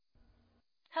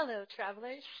Hello,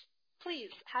 travelers. Please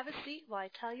have a seat while I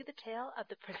tell you the tale of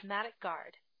the Prismatic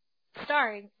Guard.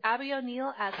 Starring Abby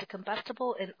O'Neill as the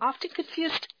combustible and often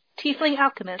confused tiefling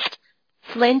alchemist,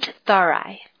 Flint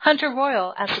Tharai. Hunter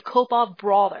Royal as the kobold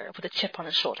brawler with a chip on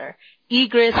his shoulder,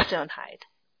 Egris Stonehide.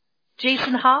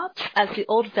 Jason Hobbs as the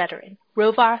old veteran,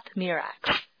 Rovarth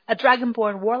Mirax, a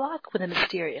dragonborn warlock with a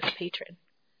mysterious patron.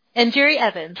 And Jerry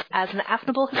Evans as an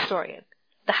affable historian,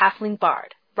 the halfling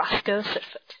bard, Roscoe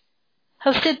Sootfoot.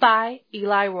 Hosted by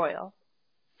Eli Royal.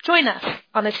 Join us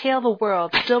on a tale of a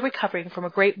world still recovering from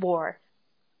a great war.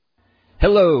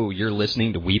 Hello, you're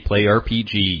listening to We Play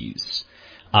RPGs.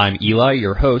 I'm Eli,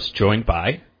 your host, joined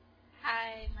by...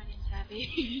 Hi, my name's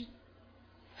Abby.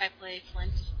 I play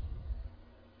Flint.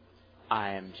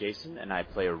 I am Jason, and I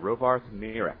play Rovarth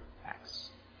Mirax.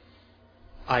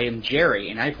 I am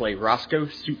Jerry, and I play Roscoe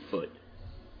Sootfoot.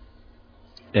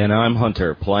 And I'm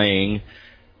Hunter, playing...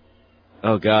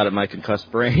 Oh god, my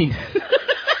concussed brain.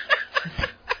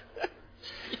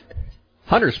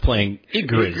 Hunter's playing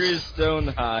Igris. Igris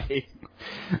Stonehide.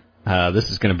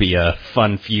 This is going to be a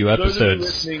fun few episodes.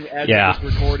 Those of you listening as of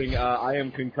this recording, I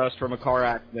am concussed from a car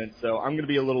accident, so I'm going to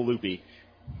be a little loopy.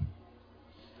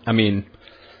 I mean,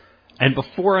 and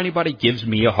before anybody gives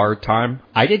me a hard time,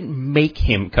 I didn't make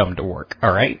him come to work,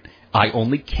 alright? I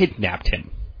only kidnapped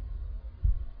him.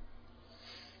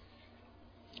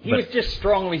 He was just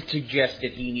strongly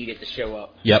suggested he needed to show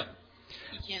up. Yep.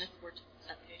 You can't afford to miss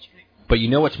that paycheck. But you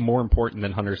know what's more important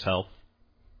than Hunter's health?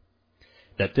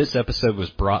 That this episode was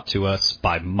brought to us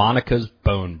by Monica's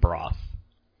Bone Broth.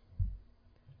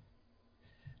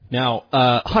 Now,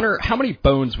 Hunter, how many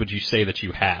bones would you say that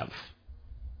you have?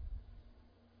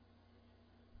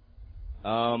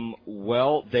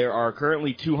 Well, there are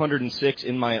currently 206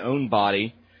 in my own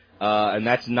body, and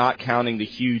that's not counting the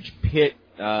huge pit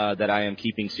that I am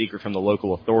keeping secret from the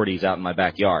local authorities out in my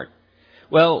backyard.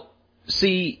 Well,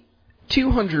 see,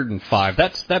 205,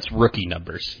 that's rookie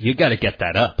numbers. You gotta get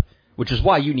that up, which is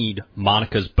why you need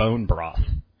Monica's Bone Broth.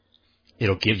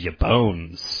 It'll give you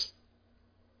bones.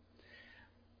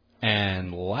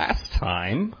 And last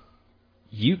time,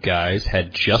 you guys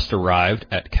had just arrived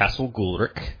at Castle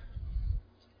Gulric.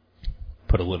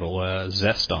 Put a little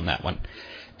zest on that one.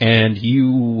 And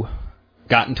you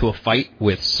got into a fight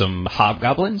with some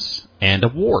hobgoblins and a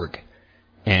warg,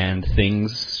 and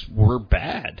things were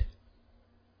bad.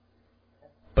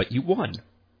 But you won.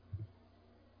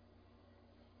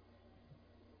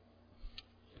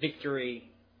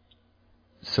 Victory.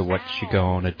 So what you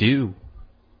gonna do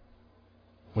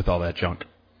with all that junk?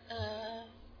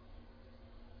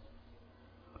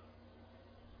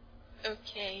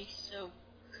 Okay, so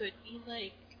could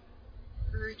we,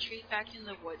 retreat back in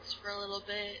the woods for a little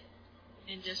bit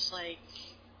and just,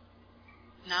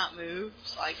 not move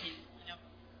so I can,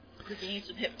 regain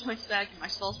some hit points back in my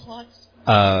soul slots?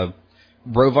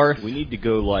 Rovarth? We need to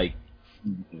go,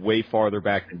 way farther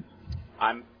back.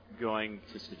 I'm going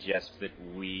to suggest that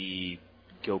we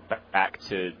go back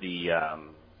to the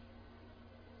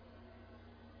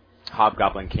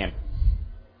Hobgoblin camp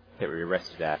that we were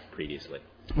arrested at previously.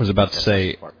 I was about to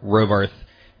say, Rovarth,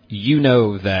 you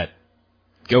know that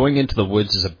going into the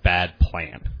woods is a bad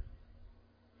plan.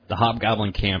 The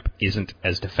Hobgoblin camp isn't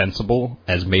as defensible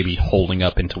as maybe holding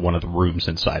up into one of the rooms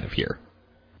inside of here.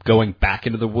 Going back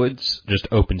into the woods just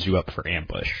opens you up for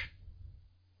ambush.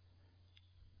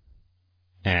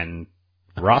 And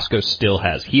Roscoe still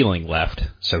has healing left,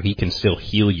 so he can still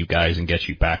heal you guys and get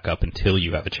you back up until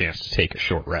you have a chance to take a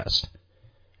short rest.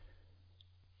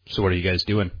 So what are you guys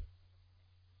doing?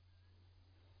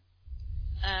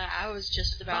 I was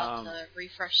just about to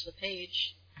refresh the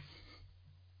page.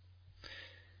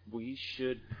 We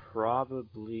should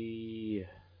probably...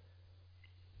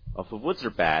 Well, the woods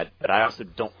are bad, but I also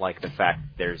don't like the fact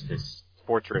that there's this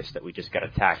fortress that we just got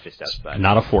attacked just outside.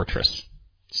 Not a fortress.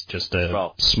 It's just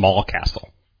a small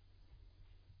castle.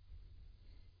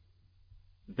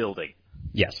 Building.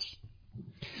 Yes.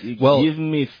 Give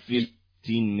me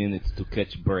 15 minutes to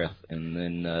catch breath, and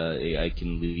then I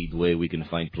can lead the way. We can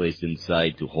find place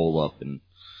inside to hole up, and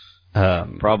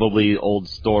probably old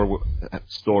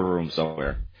storeroom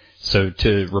somewhere. So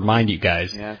to remind you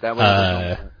guys,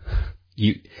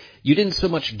 you didn't so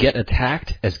much get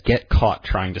attacked as get caught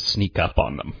trying to sneak up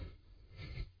on them.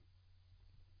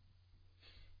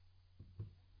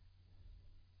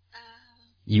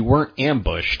 You weren't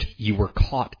ambushed, you were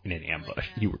caught in an ambush.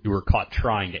 You were caught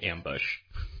trying to ambush.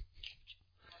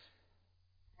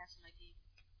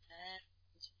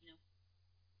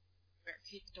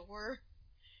 Barricade the door.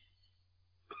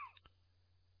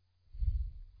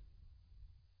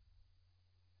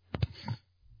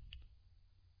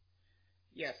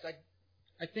 Yes,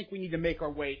 I think we need to make our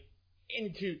way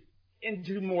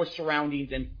into more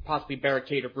surroundings and possibly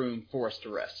barricade a room for us to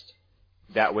rest.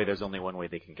 That way there's only one way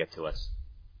they can get to us.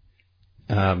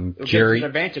 Jerry... The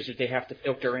advantage is they have to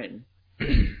filter in.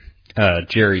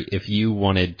 Jerry, if you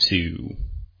wanted to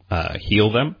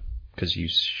heal them, because you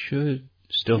should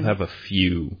still have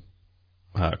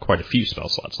quite a few spell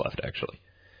slots left, actually.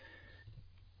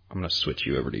 I'm going to switch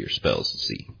you over to your spells and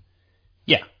see.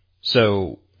 Yeah,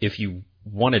 so if you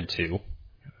wanted to,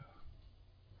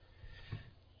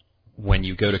 when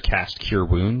you go to cast Cure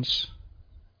Wounds,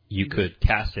 you could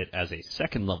cast it as a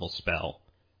second level spell,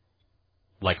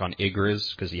 like on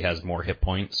Igris, because he has more hit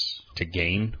points to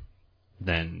gain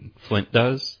than Flint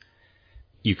does.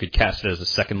 You could cast it as a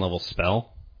second level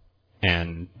spell,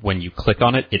 and when you click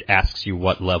on it, it asks you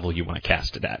what level you want to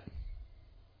cast it at.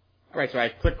 Alright, so I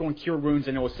click on Cure Wounds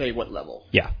and it will say what level.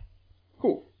 Yeah.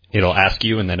 Cool. It'll ask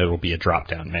you, and then it'll be a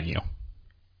drop-down menu.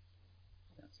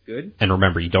 That's good. And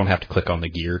remember, you don't have to click on the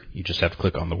gear, you just have to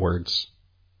click on the words.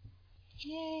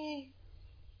 Yay!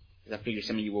 I figure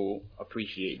some of you will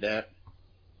appreciate that.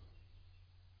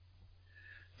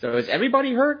 So is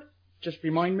everybody hurt? Just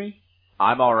remind me.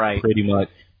 I'm alright. Pretty much.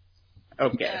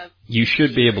 Okay. You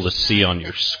should be able to see on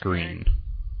your screen.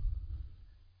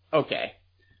 Okay.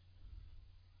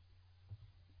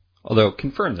 Although,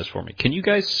 confirm this for me. Can you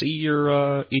guys see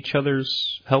your each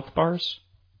other's health bars?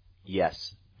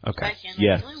 Yes. Okay. I can.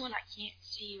 Yes. The only one I can't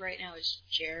see right now is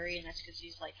Jerry, and that's because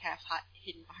he's like half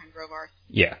hidden behind Grovarth.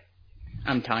 Yeah.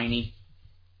 I'm tiny.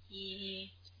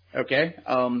 Yeah. Okay.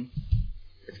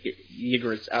 Let's get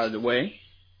Ygritte out of the way.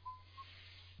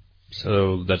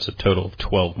 So that's a total of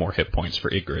 12 more hit points for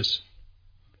Igris. Is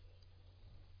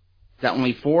that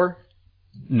only 4?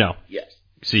 No. Yes.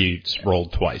 So you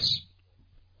rolled twice.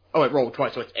 Oh, it rolled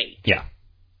twice, so it's 8. Yeah.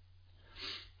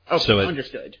 Okay, So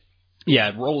understood. Yeah,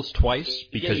 it rolls twice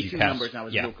because you you two cast. numbers, and I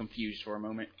was Yeah. a little confused for a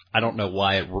moment. I don't know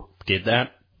why it did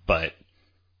that, but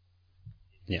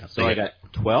yeah. So I got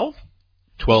 12?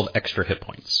 12 extra hit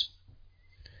points.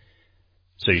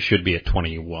 So you should be at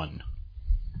 21.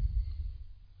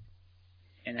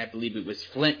 And I believe it was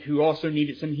Flint who also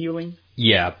needed some healing.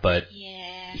 Yeah, but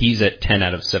Yeah. he's at 10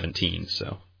 out of 17,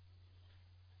 so.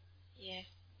 Yeah.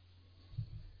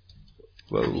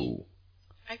 Whoa.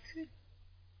 I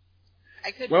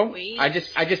could Well, wait. I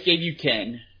just gave you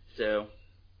 10, so.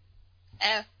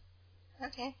 Oh.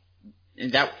 Okay.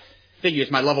 And that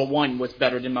figures my level 1 was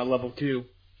better than my level 2.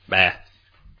 Bah.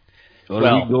 Are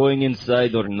Well- we going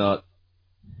inside or not?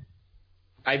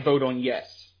 I vote on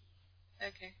yes.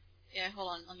 Okay. Yeah, hold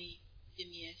on. Give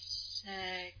me a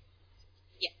sec.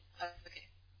 Yeah. Okay.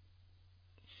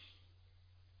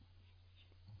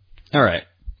 Alright.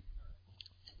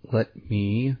 Let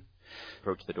me...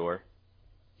 Approach the door.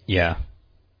 Yeah.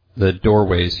 The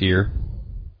doorways here.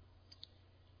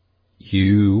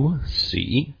 You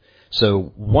see.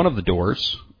 So, one of the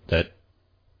doors that...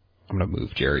 I'm going to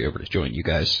move Jerry over to join you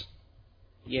guys.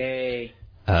 Yay.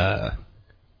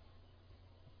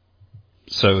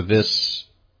 So this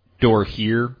door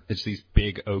here, it's these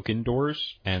big oaken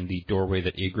doors, and the doorway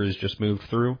that Igris just moved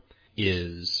through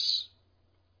is...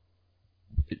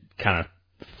 It kind of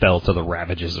fell to the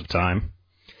ravages of time.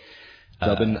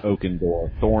 Stubborn oaken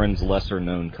door. Thorin's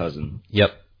lesser-known cousin.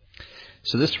 Yep.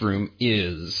 So this room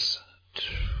is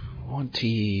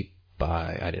 20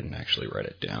 by... I didn't actually write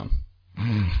it down.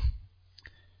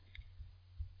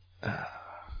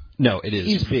 No, it is...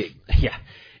 He's big. Yeah.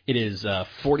 It is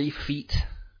 40 feet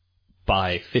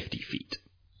by 50 feet.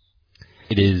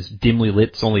 It is dimly lit.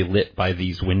 It's only lit by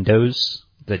these windows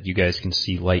that you guys can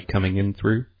see light coming in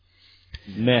through.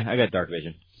 Meh, I got dark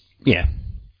vision. Yeah.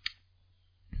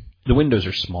 The windows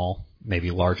are small,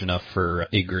 maybe large enough for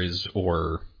Igris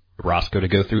or Roscoe to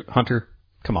go through. Hunter,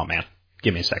 come on, man.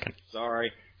 Give me a second.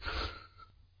 Sorry.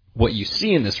 What you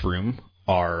see in this room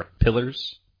are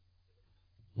pillars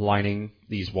lining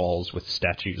these walls with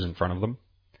statues in front of them.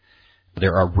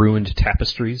 There are ruined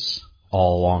tapestries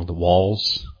all along the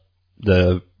walls.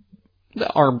 The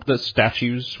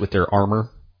statues with their armor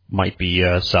might be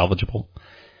salvageable.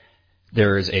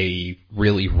 There is a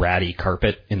really ratty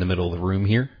carpet in the middle of the room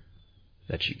here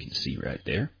that you can see right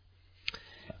there.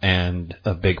 And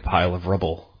a big pile of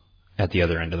rubble at the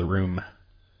other end of the room.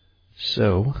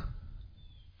 So,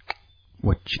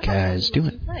 what you guys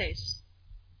doing? Place.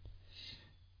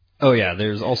 Oh yeah,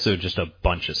 there's also just a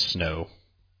bunch of snow,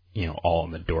 all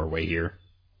in the doorway here.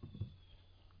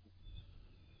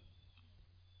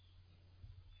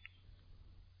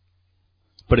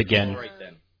 But again, Right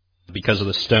then. because of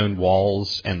the stone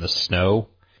walls and the snow,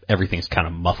 everything's kind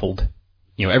of muffled.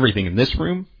 Everything in this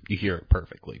room, you hear it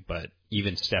perfectly, but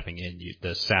even stepping in,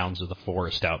 the sounds of the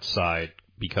forest outside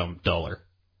become duller.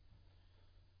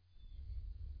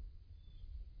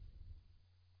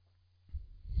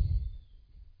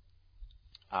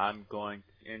 I'm going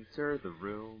to enter the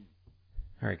room.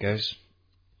 All right, guys.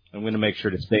 I'm going to make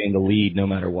sure to stay in the lead no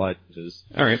matter what.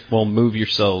 All right, well, move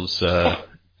yourselves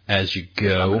as you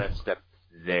go. I'm going to step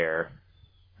there.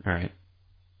 All right.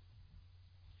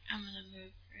 I'm going to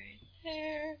move right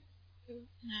there.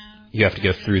 No. You have to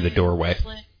go through the doorway.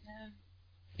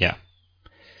 Yeah.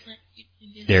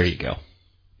 There you go.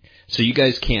 So you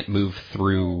guys can't move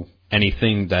through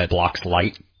anything that blocks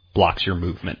light, blocks your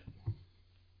movement.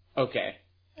 Okay.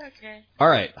 Okay. All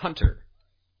right, Hunter.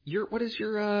 What is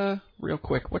your real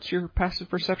quick? What's your passive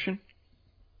perception?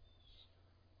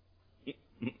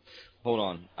 Hold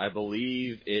on. I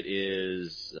believe it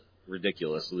is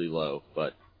ridiculously low,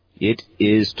 but it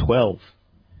is 12.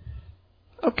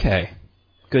 Okay.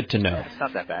 Good to know. It's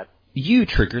not that bad. You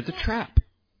triggered the trap.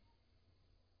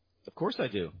 Of course I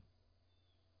do.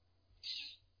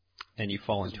 And you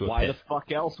fall into a Why pit. the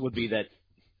fuck else would be that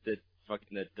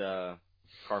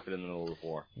carpet in the middle of the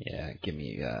floor? Yeah, give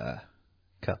me a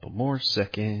couple more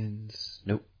seconds.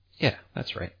 Nope. Yeah,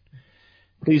 that's right.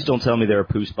 Please don't tell me there are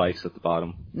poo spikes at the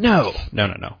bottom. No.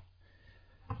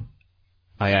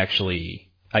 I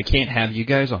can't have you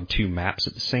guys on two maps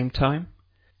at the same time.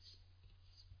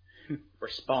 We're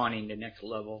spawning the next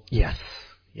level. Yes.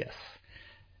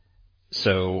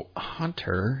 So,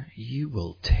 Hunter, you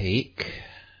will take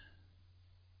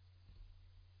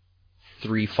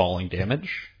 3 falling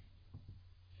damage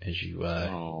as you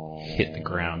hit the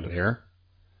ground there.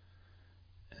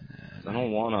 I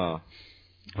don't want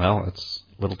to... Well, it's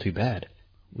a little too bad.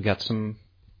 We got some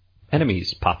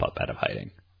enemies pop up out of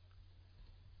hiding.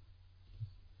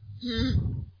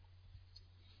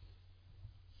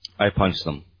 I punched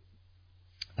them.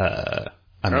 I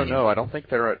don't think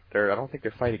they're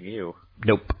fighting you.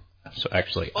 Nope. So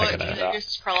actually, Well, I gotta... you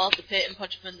just crawl out the pit and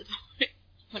punch them in the door.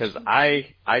 Because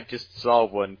I just saw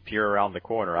one peer around the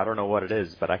corner. I don't know what it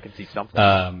is, but I can see something.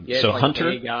 Yeah, so like, Hunter,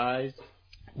 hey guys.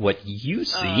 what you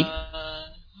see,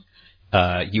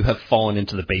 you have fallen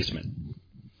into the basement.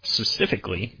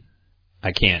 Specifically,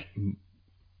 I can't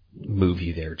move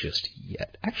you there just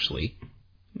yet. Actually,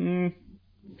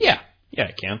 yeah,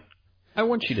 I can. I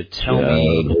want you to tell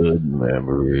me... Childhood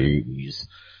memories.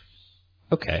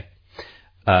 Okay.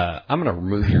 I'm going to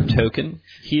remove your token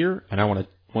here, and I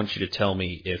want you to tell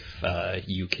me if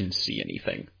you can see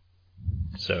anything.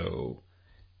 So,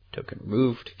 token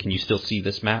removed. Can you still see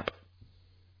this map?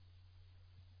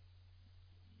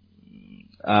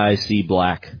 I see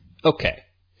black. Okay.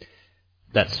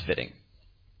 That's fitting.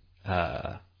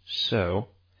 So,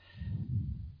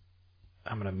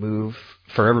 I'm going to move...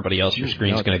 For everybody else, your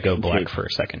screen's going to go black for a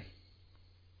second.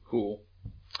 Cool.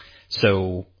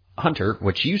 So, Hunter,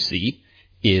 what you see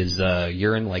is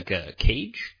you're in like a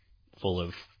cage full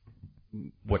of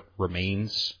what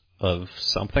remains of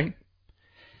something.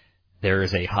 There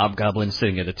is a hobgoblin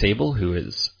sitting at a table who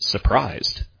is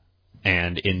surprised.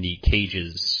 And in the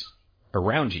cages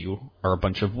around you are a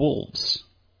bunch of wolves.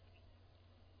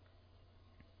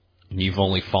 And you've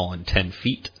only fallen 10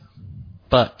 feet.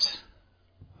 But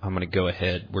I'm going to go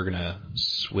ahead. We're going to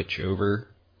switch over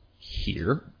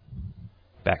here.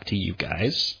 Back to you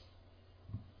guys.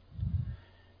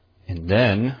 And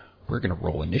then we're going to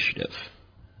roll initiative.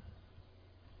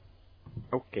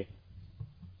 Okay.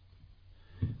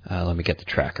 Let me get the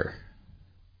tracker.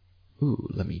 Ooh,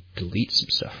 let me delete some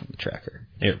stuff from the tracker.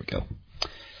 There we go.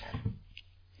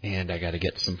 And I got to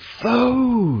get some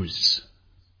foes.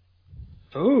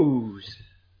 Foes.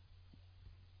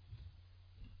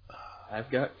 I've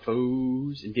got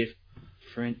foes in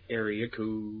different area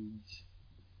codes.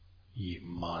 You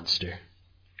monster.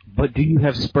 But do you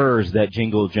have spurs that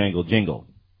jingle, jangle, jingle?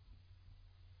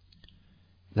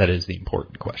 That is the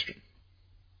important question.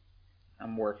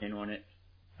 I'm working on it.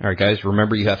 All right, guys,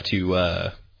 remember you have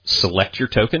to select your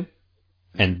token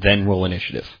and then roll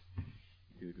initiative.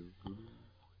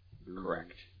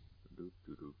 Correct.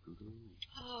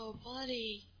 Oh,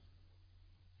 buddy.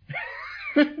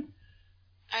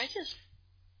 I just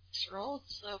rolled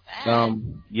so bad.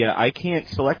 Yeah, I can't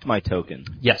select my token.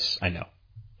 Yes, I know.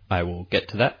 I will get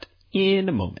to that in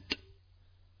a moment.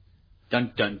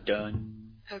 Dun dun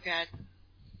dun. Oh, God.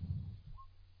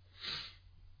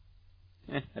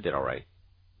 I did all right.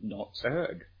 Not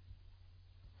sad.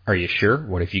 Are you sure?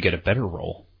 What if you get a better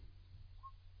roll?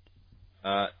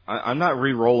 I'm not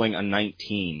re-rolling a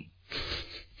 19.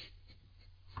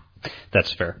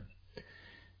 That's fair.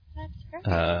 That's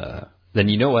right. Then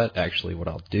you know what? Actually, what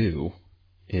I'll do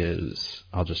is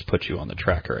I'll just put you on the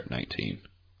tracker at 19.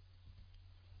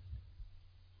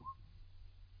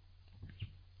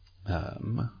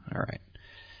 Alright.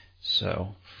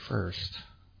 So, first,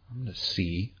 I'm going to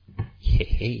see.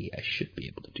 Hey, I should be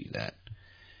able to do that.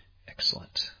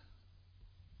 Excellent.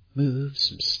 Move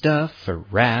some stuff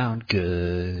around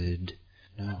good.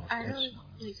 No, I really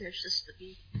believe there's just to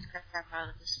be crap out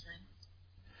of this thing.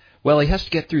 Well, he has to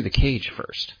get through the cage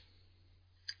first.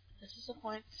 This is the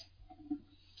point.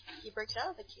 He breaks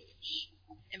out of the cage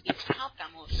and beats the top down.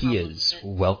 He is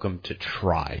welcome to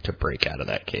try to break out of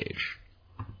that cage.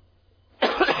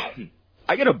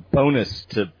 I get a bonus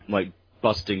to, like,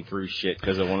 busting through shit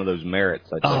because of one of those merits.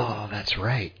 I think. Oh, that's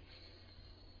right.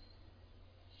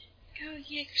 Go,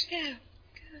 Jaegers, go!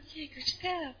 Go, Jaegers,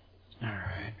 go!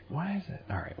 Alright, why is it?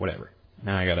 Alright, whatever.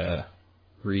 Now I gotta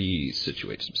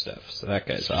resituate some stuff. So that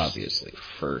guy's obviously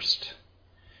first.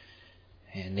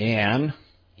 And then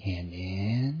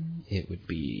it would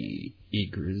be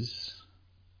Igris.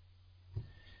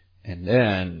 And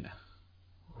then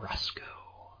Roscoe.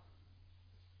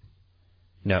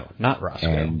 No, not Roscoe.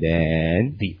 And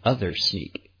then the other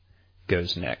sneak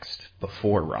goes next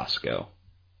before Roscoe.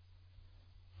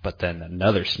 But then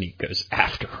another sneak goes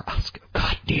after Roscoe.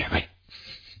 God damn it.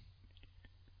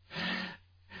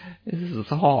 This is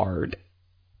hard.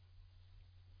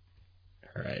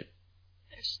 Alright.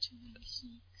 There's too many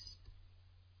sneaks.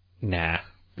 Nah,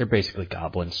 they're basically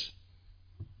goblins.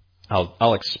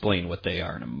 I'll explain what they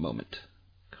are in a moment.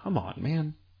 Come on,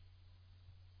 man.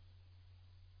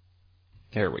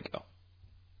 There we go.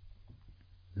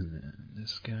 And then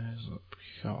this guy's up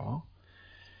here.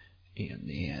 And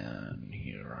then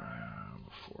here I am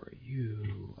for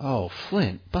you. Oh,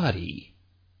 Flint, buddy.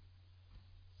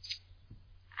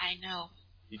 I know.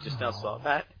 You just now saw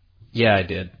that? Yeah, I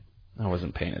did. I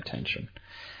wasn't paying attention.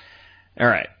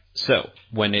 Alright, so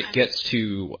when it gets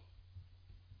to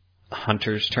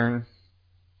Hunter's turn,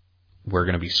 we're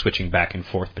going to be switching back and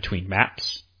forth between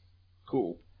maps.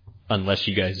 Cool. Unless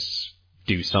you guys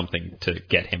do something to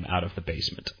get him out of the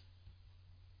basement.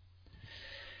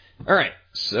 Alright,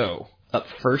 so up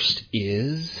first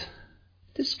is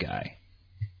this guy.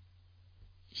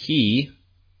 He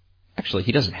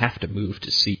doesn't have to move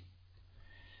to see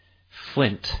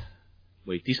Flint.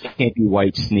 Wait, these can't be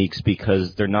white sneaks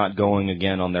because they're not going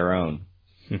again on their own.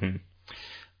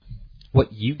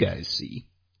 What you guys see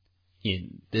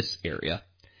in this area,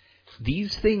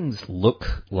 these things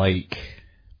look like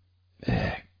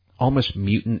almost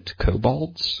mutant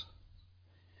kobolds.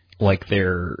 Like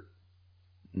they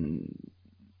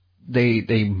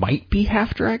might be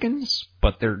half dragons,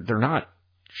 but they're not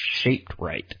shaped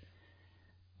right.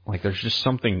 Like there's just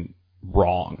something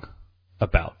wrong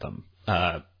about them.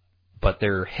 But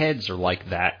their heads are like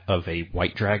that of a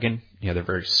white dragon. You know, they're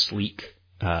very sleek,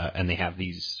 and they have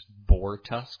these boar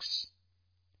tusks.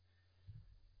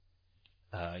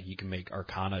 You can make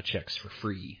Arcana checks for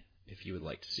free if you would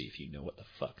like to see if you know what the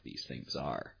fuck these things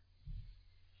are.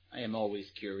 I am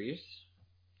always curious.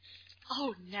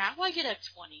 Oh, now I get a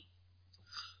 20.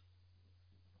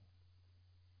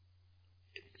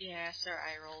 Yeah, sir,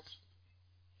 I rolled.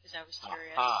 Because I was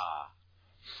curious. Ah,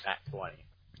 that 20.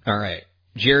 Alright.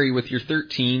 Jerry, with your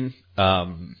 13,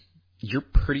 you're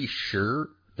pretty sure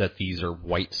that these are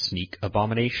white sneak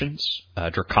abominations,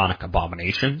 draconic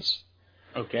abominations.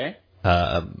 Okay.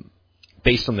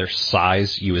 Based on their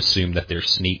size, you assume that they're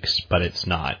sneaks, but it's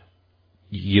not.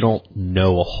 You don't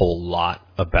know a whole lot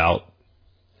about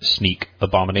sneak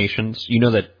abominations. You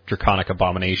know that draconic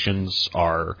abominations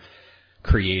are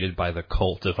created by the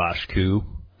cult of Ashku.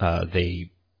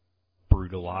 They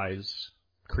brutalize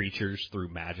creatures through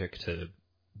magic to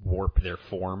warp their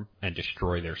form and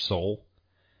destroy their soul.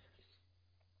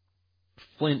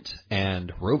 Flint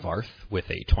and Rovarth, with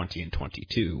a 20 and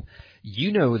 22,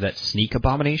 you know that sneak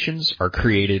abominations are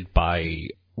created by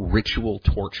ritual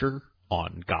torture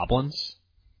on goblins.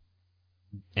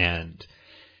 And,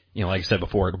 you know, like I said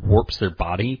before, it warps their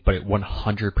body, but it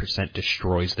 100%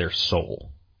 destroys their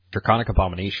soul. Draconic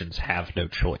abominations have no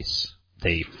choice.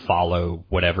 They follow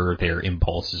whatever their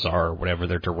impulses are, whatever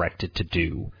they're directed to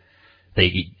do.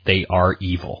 They are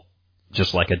evil.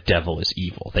 Just like a devil is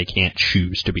evil. They can't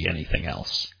choose to be anything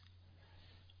else.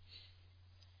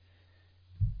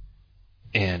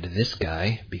 And this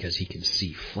guy, because he can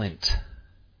see Flint,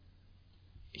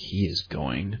 he is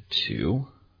going to...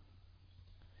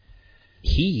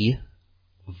 He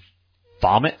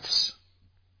vomits.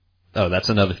 Oh, that's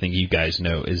another thing you guys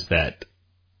know, is that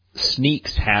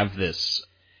sneaks have this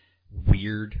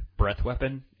weird breath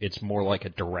weapon. It's more like a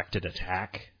directed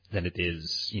attack than it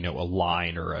is, you know, a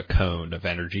line or a cone of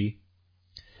energy.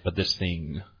 But this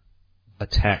thing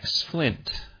attacks Flint.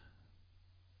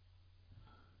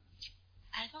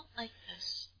 I don't like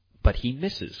this. But he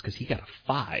misses, because he got a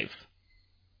 5.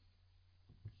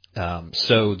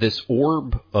 So this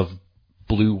orb of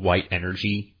blue-white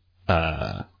energy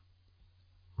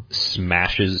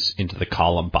smashes into the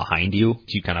column behind you. So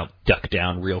you kind of duck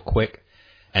down real quick,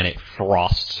 and it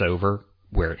frosts over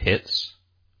where it hits.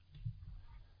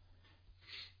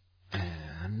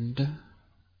 And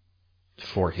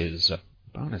for his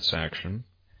bonus action,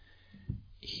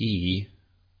 he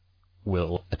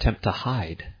will attempt to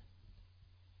hide.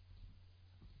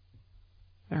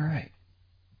 All right.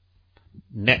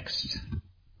 Next,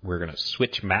 we're going to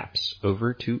switch maps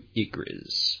over to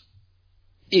Igriz.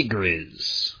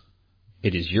 Igriz,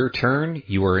 it is your turn.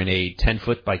 You are in a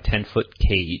 10-foot by 10-foot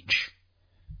cage.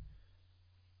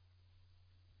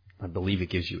 I believe it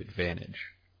gives you advantage.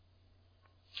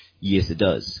 Yes, it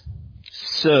does.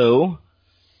 So,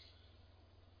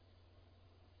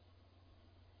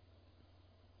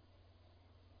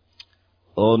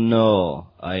 oh no,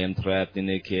 I am trapped in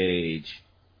a cage.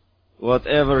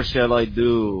 Whatever shall I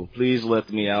do? Please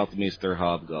let me out, Mr.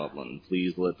 Hobgoblin.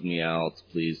 Please let me out.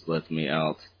 Please let me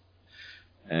out.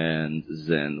 And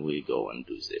then we go and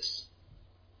do this.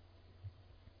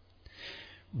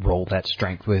 Roll that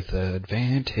strength with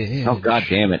advantage. Oh, god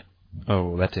damn it.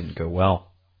 Oh, that didn't go well.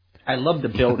 I love the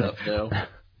build-up, though.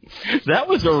 That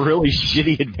was a really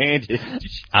shitty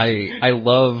advantage. I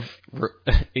love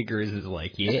Igriz is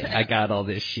like, yeah, I got all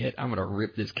this shit. I'm gonna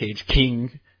rip this cage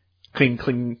cling, cling,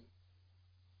 cling.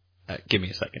 Give me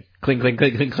a second. Cling, cling,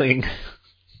 cling, cling, cling.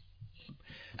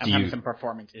 I'm having some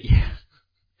performances.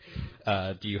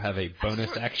 Yeah. Do you have a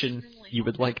bonus action you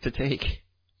would like to take?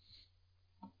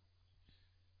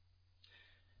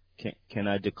 Can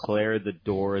I declare the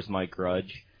door as my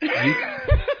grudge?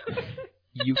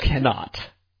 You cannot.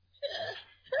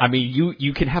 I mean,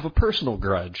 you can have a personal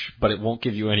grudge, but it won't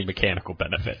give you any mechanical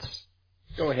benefits.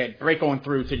 Go ahead. Break on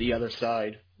through to the other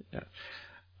side.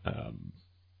 Yeah.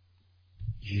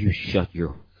 You shut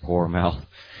your poor mouth.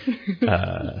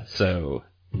 So,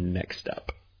 next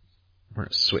up, we're going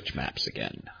to switch maps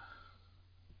again.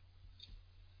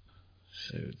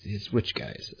 So, which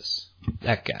guy is this?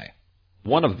 That guy.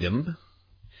 One of them.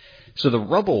 So the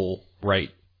rubble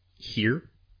right here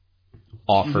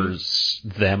offers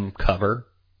them cover,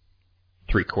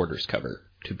 3/4 cover,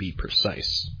 to be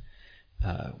precise,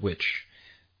 which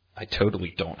I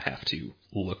totally don't have to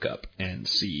look up and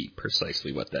see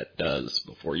precisely what that does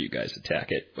before you guys attack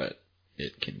it, but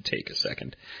it can take a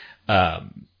second.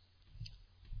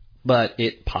 But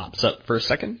it pops up for a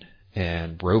second,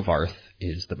 and Rovarth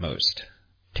is the most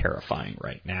terrifying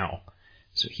right now,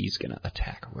 so he's going to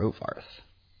attack Rovarth.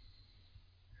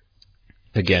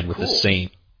 Again, with the same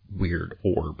weird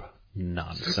orb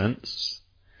nonsense.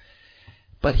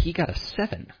 But he got a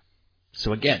 7.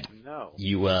 So again,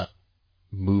 you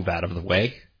move out of the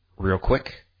way real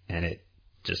quick, and it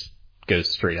just goes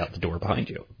straight out the door behind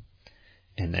you.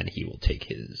 And then he will take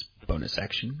his bonus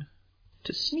action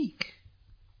to sneak.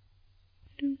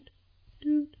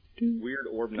 Weird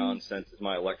orb nonsense is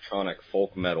my electronic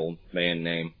folk metal band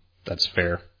name. That's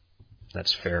fair.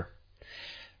 That's fair.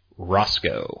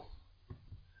 Roscoe.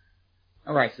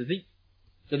 All right, so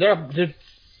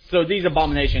these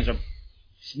abominations are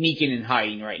sneaking and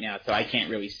hiding right now, so I can't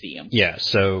really see them. Yeah,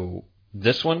 so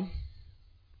this one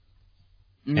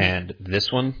and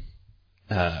this one,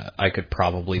 I could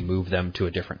probably move them to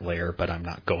a different layer, but I'm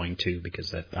not going to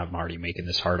because I'm already making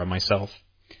this hard on myself.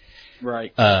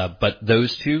 Right. But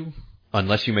those two,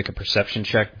 unless you make a perception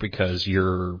check, because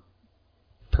your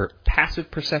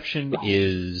passive perception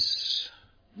is...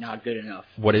 not good enough.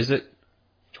 What is it?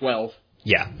 12.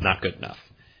 Yeah, not good enough.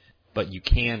 But you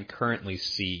can currently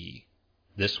see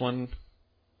this one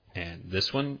and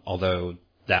this one, although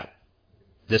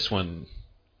this one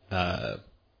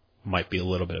might be a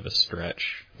little bit of a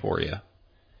stretch for you.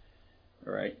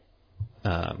 All right.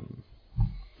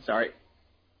 Sorry.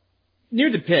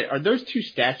 Near the pit, are those two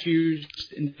statues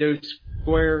in those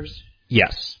squares?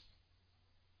 Yes.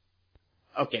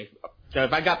 Okay. So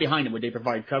if I got behind them, would they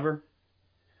provide cover?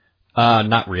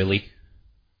 Not really.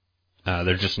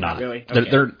 They're just not. Really?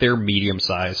 Okay. They're medium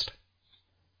sized.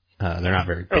 They're not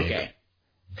very big. Okay.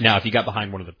 Now, if you got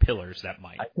behind one of the pillars, that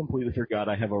might. I completely forgot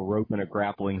I have a rope and a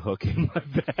grappling hook in my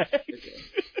bag. Okay.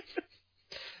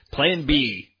 Plan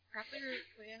B.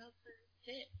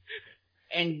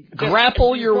 And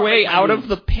grapple your way out of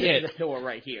the pit. There's a pillar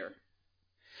right here.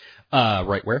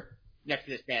 Right where? Next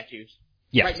to the statues.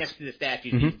 Yes. Right next to the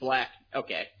statues. He's black.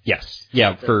 Okay. Yes.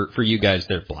 Yeah, for you guys,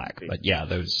 they're black. But yeah,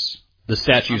 the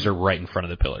statues are right in front of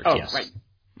the pillars. Oh, yes. right.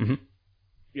 Mm-hmm.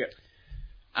 Yeah.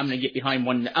 I'm gonna get behind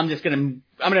one. I'm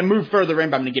gonna move further in,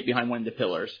 but I'm gonna get behind one of the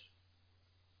pillars.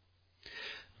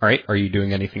 All right. Are you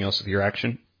doing anything else with your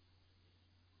action?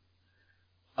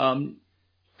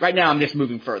 For Right now, I'm just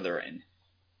moving further in.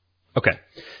 Okay.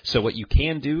 So what you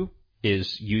can do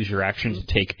is use your action to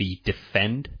take the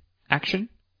defend action,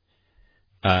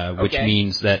 which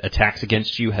means that attacks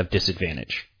against you have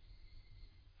disadvantage.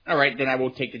 All right, then I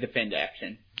will take the defend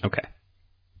action. Okay.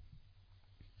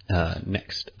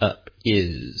 Next up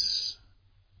is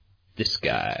this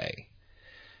guy.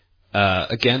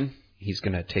 Again, he's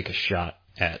going to take a shot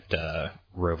at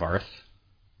Rovarth.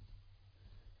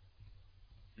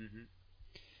 Mm-hmm.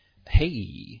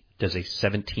 Hey, does a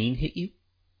 17 hit you?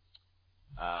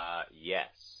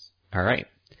 Yes. All right.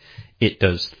 It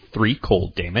does 3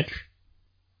 cold damage,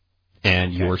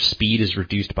 and your speed is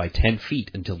reduced by 10 feet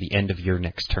until the end of your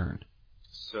next turn.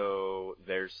 So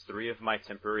there's 3 of my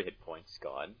temporary hit points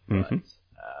gone, but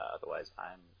otherwise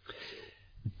I'm...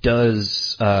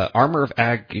 Does armor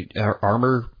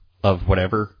of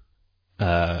whatever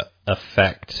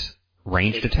affect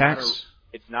ranged attacks?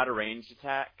 It's not a ranged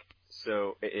attack,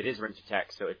 so it is ranged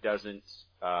attack, so it doesn't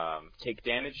take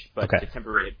damage, but the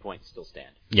temporary hit points still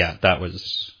stand. Yeah, that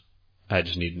was... I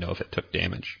just need to know if it took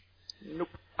damage. Nope.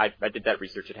 I did that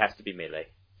research. It has to be melee.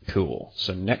 Cool.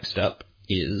 So next up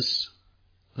is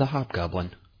the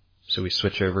Hobgoblin. So we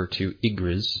switch over to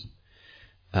Igriz.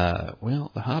 The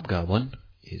Hobgoblin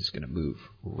is going to move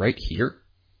right here.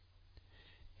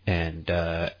 And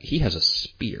he has a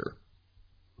spear.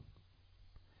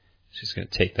 So he's going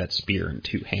to take that spear in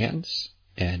 2 hands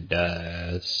and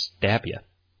stab you.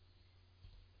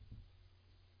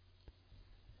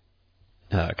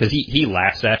 Because he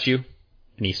laughs at you,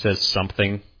 and he says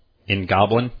something in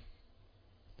Goblin.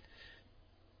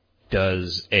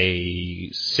 Does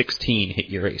a 16 hit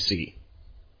your AC?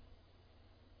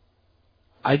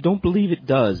 I don't believe it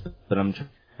does, but I'm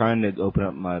trying to open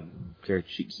up my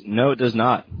character sheets. No, it does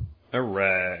not. All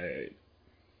right.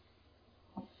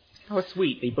 Oh,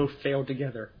 sweet. They both failed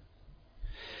together.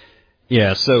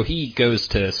 Yeah, so he goes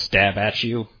to stab at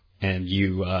you, and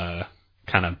you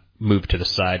kind of move to the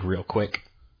side real quick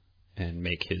and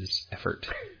make his effort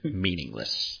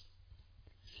meaningless.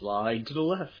 Slide to the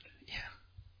left. Yeah.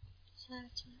 Slide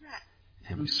to the right.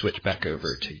 And we switch back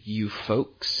over to you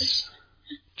folks.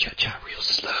 Cha-cha real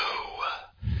slow.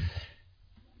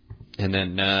 And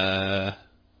then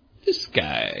this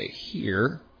guy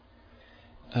here,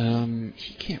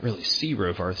 he can't really see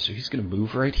Rovarth, so he's going to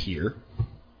move right here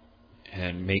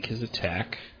and make his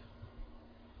attack.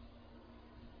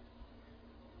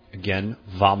 Again,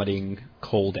 vomiting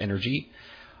cold energy.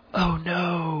 Oh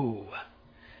no!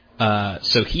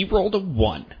 So he rolled a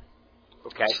 1.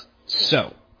 Okay.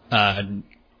 So, I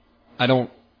don't,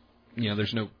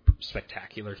 there's no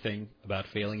spectacular thing about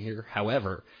failing here.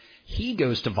 However, he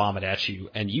goes to vomit at you,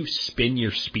 and you spin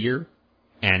your spear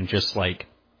and just,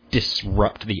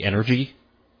 disrupt the energy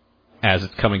as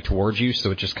it's coming towards you,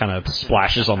 so it just kind of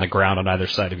splashes on the ground on either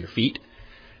side of your feet.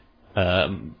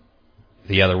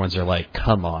 The other ones are like,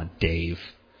 come on, Dave.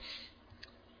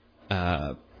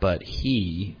 But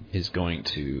he is going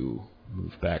to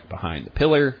move back behind the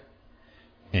pillar,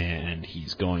 and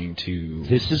he's going to...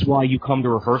 This is why you come to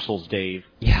rehearsals, Dave.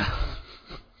 Yeah.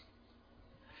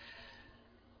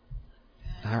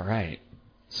 All right.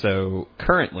 So,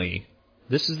 currently,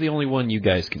 this is the only one you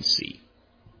guys can see.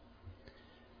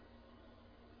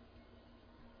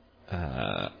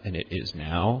 And it is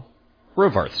now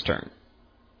Rovarth's turn.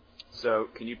 So,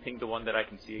 can you ping the one that I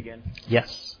can see again?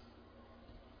 Yes.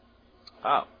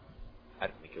 Oh. I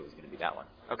didn't think it was going to be that one.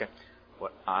 Okay.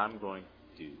 What I'm going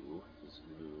to do is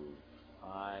move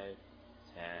 5,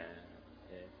 10,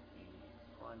 15,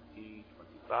 20,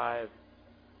 25.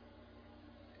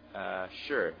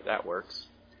 Sure, that works.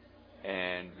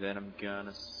 And then I'm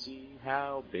gonna see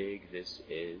how big this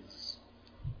is.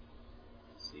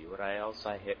 See what else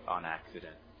I hit on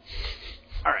accident.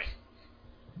 Alright.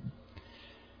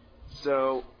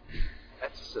 So,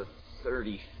 that's a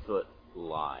 30-foot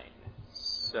line.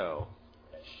 So,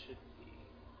 that should be...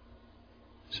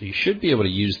 So you should be able to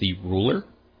use the ruler.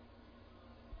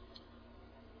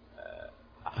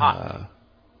 Aha.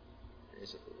 There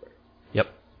is a ruler. Yep.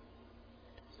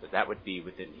 So that would be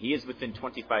within... He is within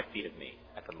 25 feet of me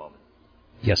at the moment.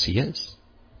 Yes, he is.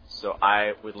 So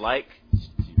I would like to...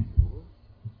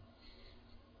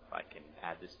 If I can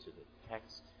add this to the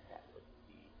text, that would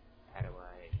be... How do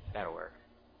I... That'll work.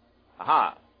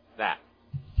 Aha! That.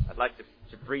 I'd like to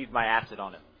breathe my acid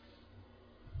on him.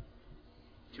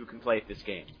 To complete this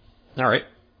game. Alright.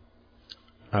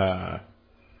 And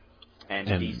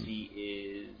DC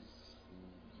is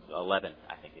 11,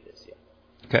 I think it is, yeah.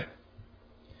 Okay.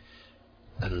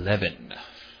 11.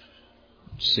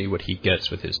 Let's see what he gets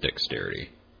with his dexterity.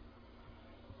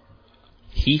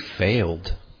 He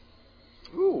failed.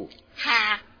 Ooh.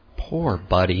 Ha! Poor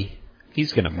buddy.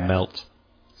 He's gonna melt.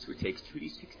 So he takes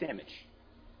 2d6 damage.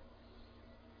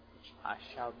 Which I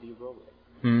shall be rolling.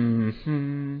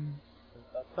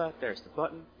 There's the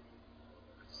button.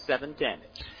 7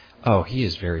 damage. Oh, he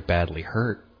is very badly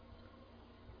hurt.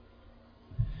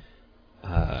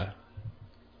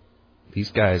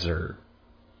 These guys are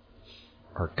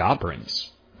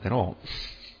goblins. They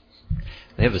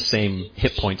have the same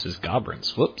hit points as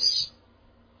goblins. Whoops.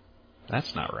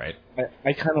 That's not right.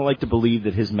 I kind of like to believe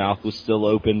that his mouth was still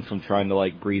open from trying to,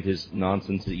 like, breathe his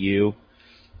nonsense at you.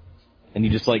 And he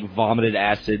just, like, vomited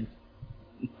acid.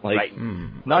 Like, right.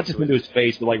 Not just into his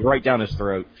face, but, like, right down his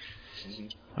throat.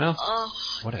 Well,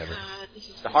 whatever. God, this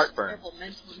is The heartburn.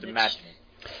 Just imagine.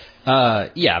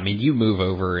 Yeah, I mean, you move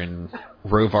over and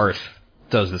Rovarth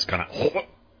does this kind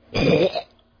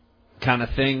of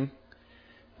thing.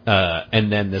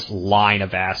 And then this line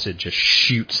of acid just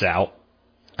shoots out.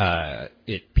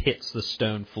 It pits the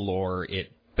stone floor.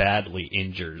 It badly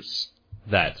injures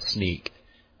that sneak.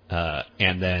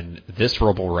 And then this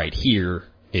rubble right here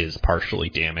is partially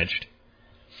damaged.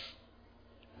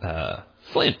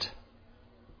 Flint.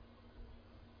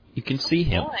 You can see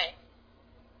him. Boy.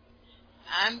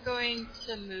 I'm going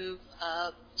to move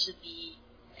up to the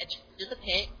edge of the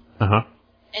pit. Uh-huh.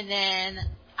 And then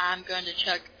I'm going to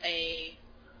chuck a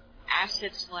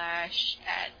acid slash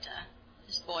at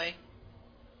this boy.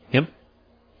 Him?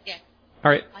 Yeah.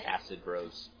 Alright. Acid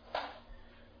bros.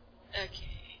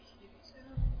 Okay.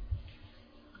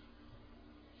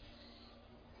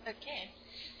 Okay.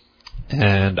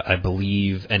 And I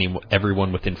believe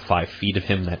everyone within 5 feet of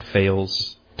him that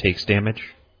fails takes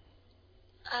damage.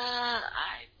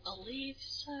 I believe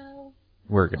so.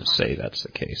 We're going to say that's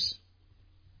the case.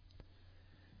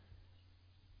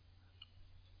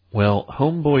 Well,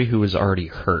 homeboy who is already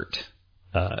hurt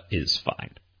is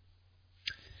fine.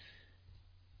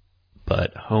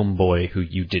 But homeboy who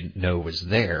you didn't know was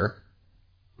there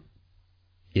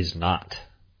is not.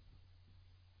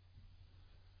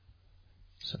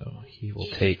 So he will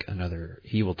take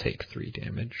 3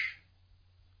 damage.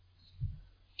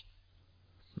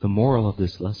 The moral of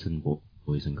this lesson,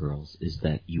 boys and girls, is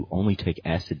that you only take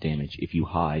acid damage if you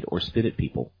hide or spit at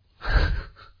people.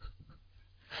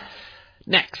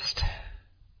 Next.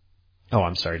 Oh,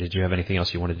 I'm sorry. Did you have anything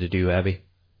else you wanted to do, Abby?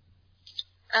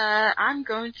 I'm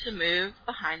going to move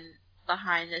behind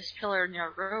this pillar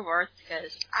near Rovarth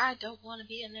because I don't want to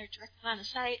be in their direct line of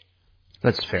sight.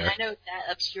 That's fair. I know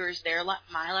that obscures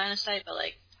my line of sight, but,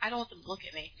 like, I don't want them to look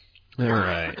at me.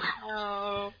 Alright.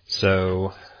 No.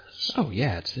 So,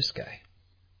 yeah, it's this guy.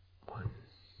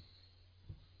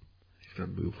 He's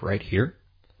going to move right here.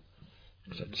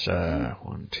 That's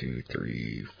 1, 2,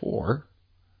 3, 4.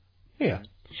 Yeah.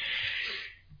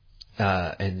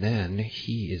 And then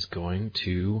he is going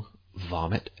to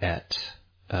vomit at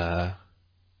Flint.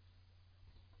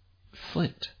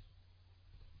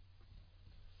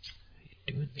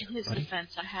 Doing there, In his buddy?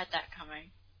 defense, I had that coming.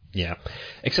 Yeah.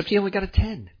 Except he only got a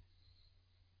 10.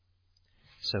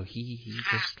 So he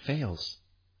just fails.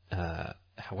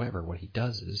 However, what he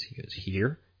does is he goes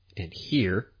here, and he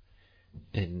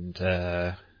into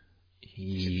the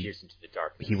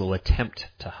darkness. He will attempt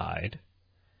to hide.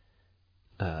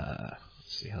 Let's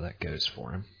see how that goes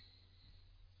for him.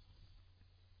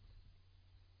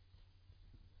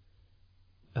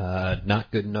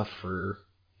 Not good enough for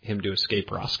him to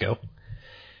escape Roscoe.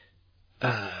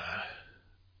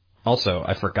 Also,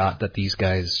 I forgot that these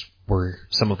guys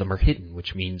some of them are hidden,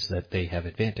 which means that they have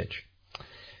advantage.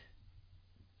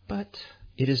 But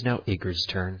it is now Igor's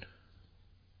turn.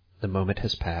 The moment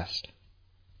has passed.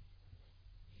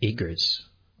 Igors,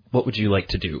 what would you like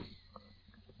to do?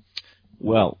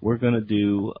 Well, we're going to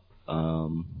do...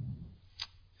 I'm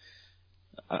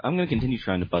going to continue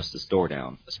trying to bust this door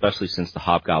down, especially since the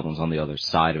hobgoblin's on the other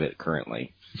side of it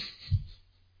currently.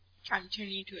 Trying to turn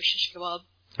you into a shish kebab.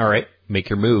 Alright, make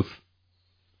your move.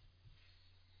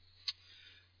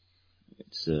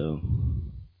 So...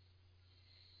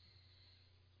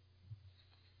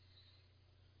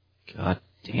 God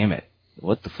damn it.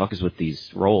 What the fuck is with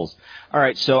these rolls?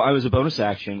 Alright, so I was a bonus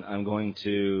action. I'm going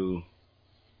to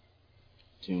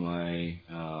do my,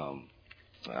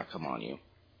 come on you.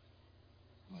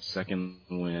 My second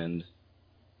wind.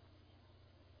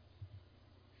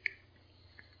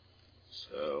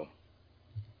 So...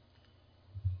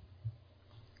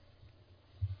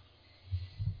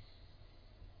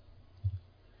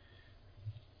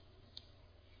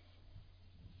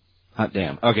 Hot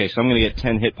damn. Okay, so I'm going to get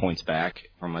 10 hit points back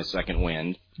from my second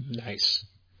wind. Nice.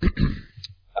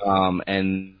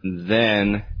 And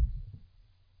then,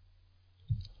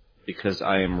 because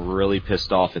I am really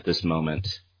pissed off at this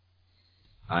moment,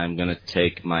 I'm gonna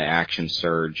take my action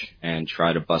surge and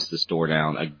try to bust this door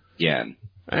down again.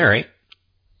 All right.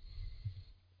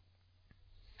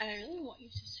 I really want you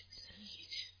to succeed.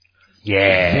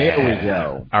 Yeah. There we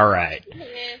go. All right. Yeah.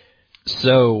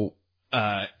 So,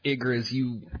 Igris,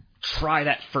 you try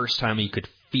that first time, you could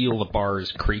feel the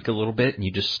bars creak a little bit, and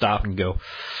you just stop and go,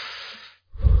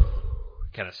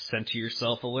 kind of center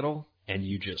yourself a little, and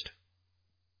you just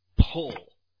pull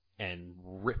and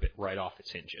rip it right off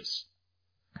its hinges.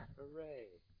 Hooray.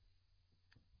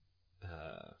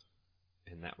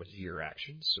 And that was your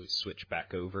action, so we switch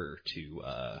back over to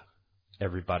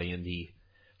everybody in the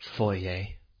foyer.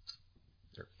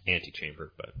 Or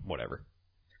antechamber, but whatever.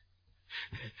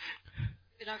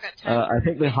 We don't got time. I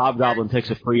think the hobgoblin takes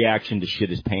a free action to shit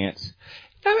his pants.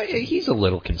 I mean, he's a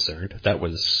little concerned. That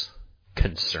was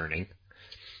concerning.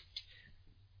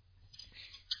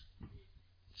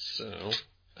 So,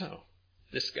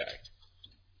 this guy.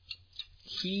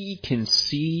 He can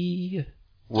see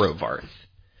Rovarth.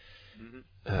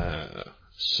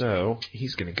 So,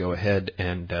 he's going to go ahead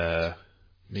and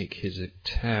make his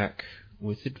attack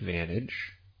with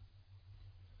advantage.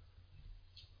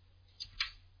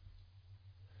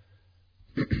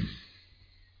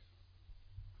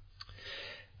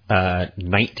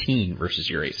 19 versus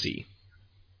your AC.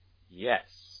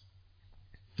 Yes.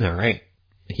 Alright.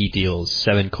 He deals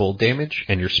 7 cold damage,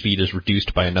 and your speed is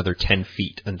reduced by another 10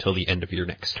 feet until the end of your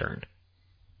next turn.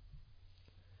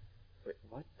 Wait,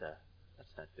 what the?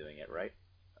 That's not doing it right.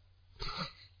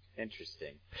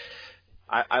 Interesting.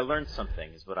 I learned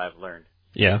something, is what I've learned.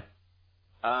 Yeah.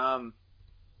 Okay,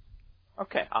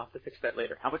 I'll have to fix that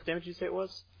later. How much damage did you say it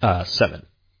was? 7.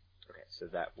 Okay, so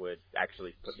that would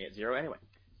actually put me at 0 anyway.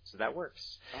 So that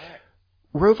works. Alright.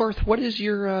 Rovarth, what is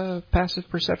your passive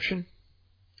perception?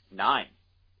 9.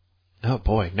 Oh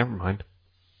boy, never mind.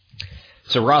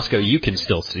 So Roscoe, you can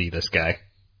still see this guy.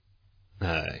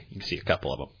 You can see a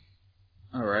couple of them.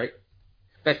 Alright.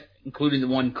 That's including the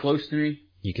one close to me?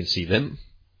 You can see them,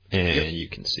 and Yep. you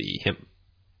can see him.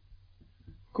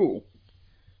 Cool.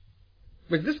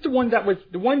 Was this the one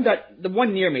the one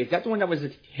near me? Is that the one that was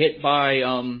hit by,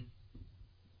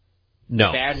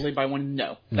 No. badly by one?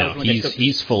 No. That No, was the one that took-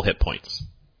 he's full hit points.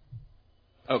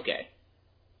 Okay.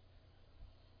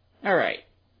 Alright.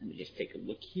 Let me just take a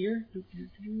look here. I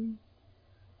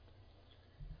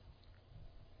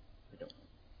don't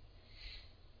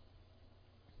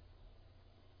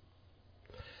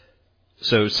know.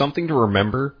 So something to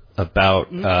remember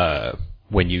about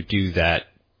when you do that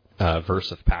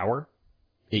Verse of Power,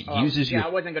 it uses yeah, your... I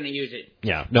wasn't going to use it.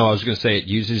 Yeah, no, I was going to say it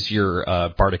uses your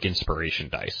Bardic Inspiration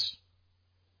dice.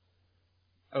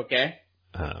 Okay.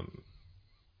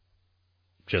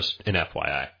 Just an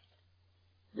FYI.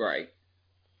 Right.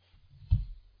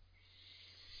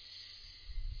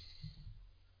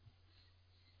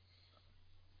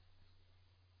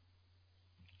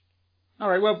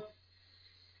 Alright, well,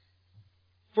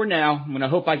 for now, I'm going to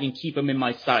hope I can keep him in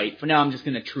my sight. For now, I'm just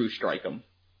going to True Strike him.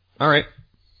 Alright.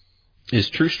 Is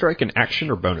True Strike an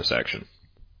action or bonus action?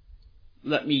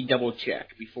 Let me double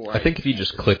check before I think if you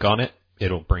just click on it,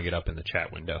 it'll bring it up in the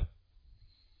chat window.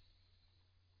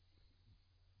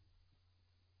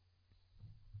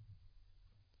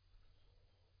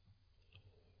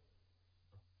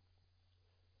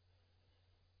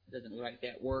 Doesn't look like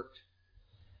that worked.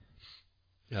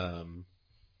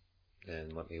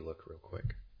 And let me look real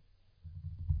quick.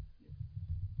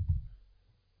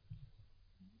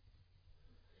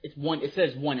 It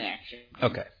says one action.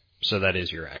 Okay, so that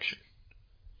is your action.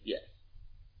 Yes.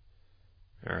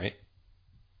 Alright.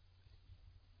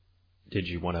 Did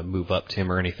you want to move up to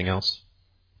him or anything else?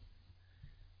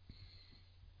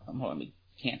 Hold on, let me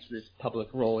cancel this public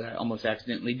roll that I almost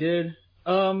accidentally did.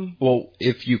 Well,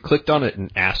 if you clicked on it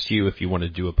and asked you if you want to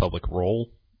do a public roll,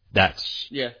 that's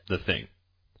the thing.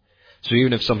 So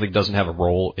even if something doesn't have a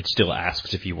roll, it still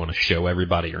asks if you want to show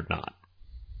everybody or not.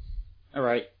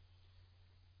 Alright.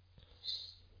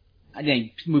 I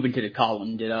didn't move into the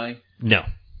column, did I? No.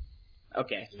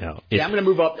 Okay. No. Yeah, I'm gonna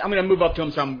move up. I'm gonna move up to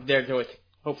him, so I'm there to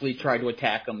hopefully try to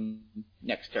attack him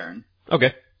next turn.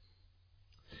 Okay.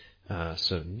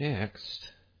 So next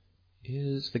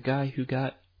is the guy who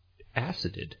got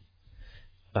acided.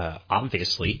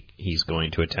 Obviously, he's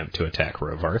going to attempt to attack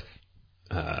Rovarth.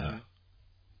 But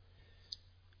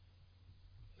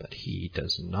he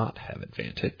does not have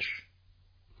advantage.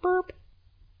 Burp.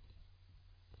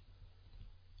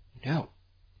 No.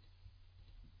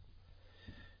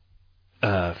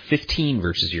 15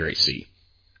 versus your AC.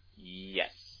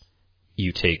 Yes.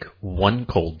 You take 1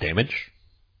 cold damage,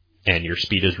 and your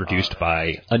speed is reduced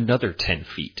by another 10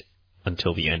 feet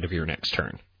until the end of your next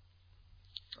turn.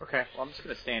 Okay, well, I'm just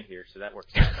going to stand here, so that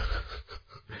works out.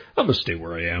 I'm going to stay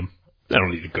where I am. I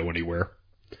don't need to go anywhere.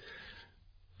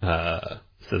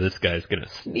 So this guy's going to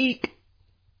sneak.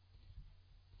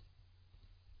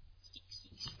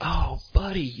 Oh,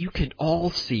 buddy, you can all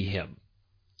see him.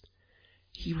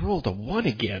 He rolled a 1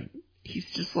 again. He's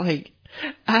just like,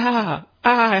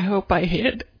 I hope I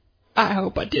hit. I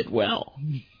hope I did well.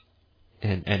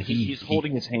 And he's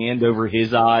holding his hand over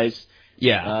his eyes.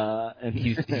 Yeah. And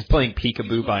he's playing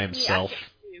peekaboo by himself.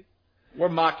 We're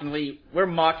mockingly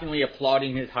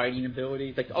applauding his hiding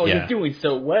abilities. Like, you're doing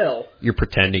so well. You're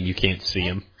pretending you can't see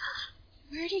him.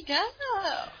 Where'd he go?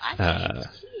 I can't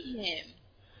see him.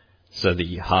 So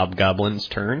the hobgoblin's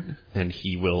turn, and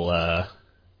he will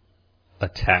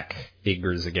attack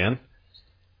Iggers again.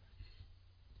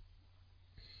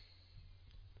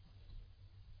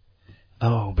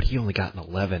 Oh, but he only got an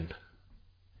 11.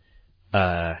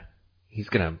 He's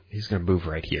gonna move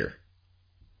right here.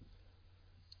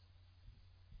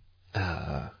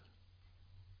 Yes,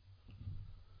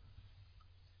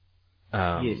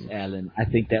 Alan. I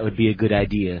think that would be a good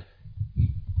idea.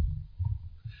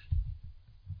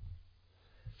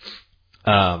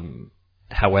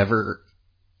 However,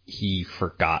 he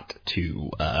forgot to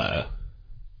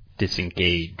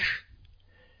disengage.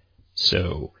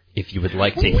 So if you would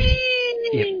like to,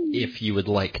 if you would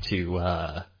like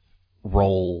to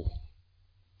roll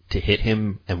to hit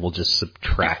him, and we'll just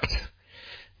subtract.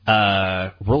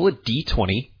 Roll a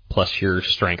d20 plus your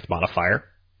strength modifier.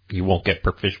 You won't get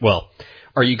proficient. Well,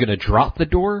 are you going to drop the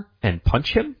door and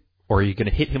punch him, or are you going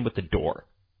to hit him with the door?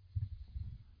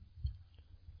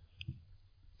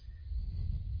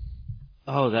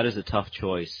 Oh, that is a tough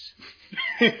choice.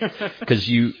 Because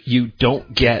you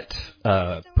don't get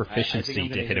proficiency I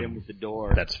think I'm to hit him with the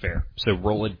door. That's fair. So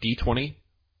roll a d20,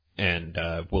 and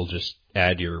we'll just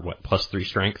add your +3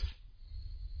 strength.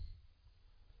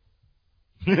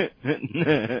 Yeah,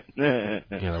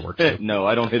 that works too. No,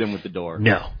 I don't hit him with the door.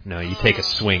 No, you take a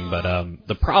swing, but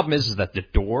the problem is that the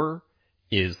door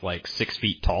is like 6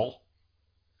 feet tall,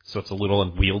 so it's a little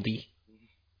unwieldy.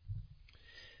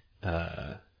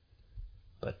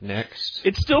 But next,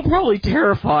 it's still probably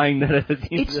terrifying that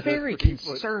it's very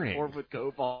concerning. 4-foot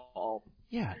cobalt.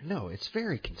 Yeah, no, it's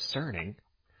very concerning.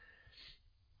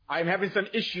 I'm having some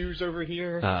issues over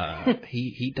here.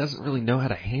 He doesn't really know how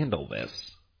to handle this.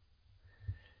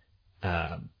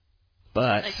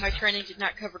 But like my training did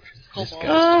not cover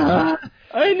cobalt.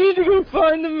 I need to go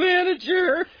find the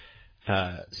manager.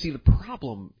 See, the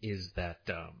problem is that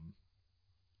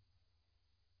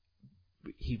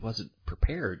he wasn't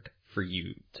prepared for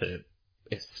you to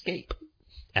escape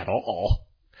at all.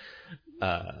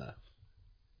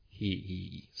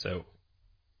 So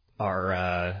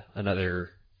our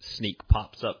another sneak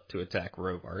pops up to attack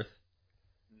Rovarth.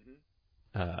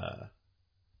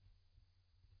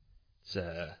 It's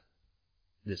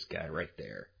this guy right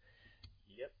there.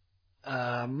 Yep.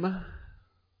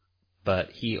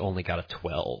 But he only got a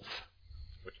 12.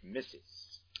 Which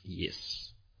misses.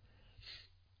 Yes.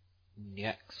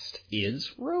 Next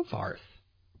is Rovarth.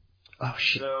 Oh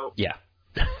shit. So, yeah.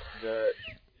 the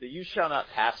You Shall Not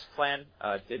Pass plan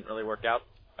didn't really work out,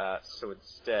 so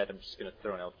instead I'm just going to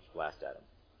throw an Eldritch Blast at him.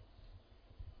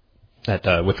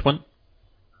 At which one?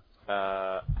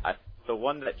 The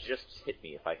one that just hit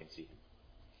me, if I can see him.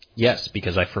 Yes,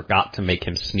 because I forgot to make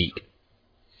him sneak.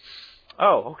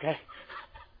 Oh, okay.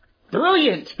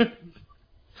 Brilliant!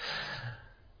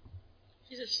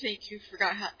 He's a snake who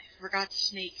forgot to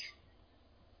sneak.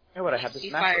 Oh, but I have this He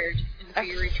macro. fired in the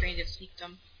fury trained of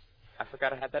sneakdom. I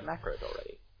forgot I had that macros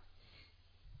already.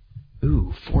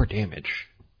 Ooh, 4 damage.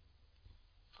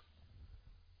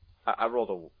 I rolled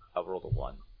a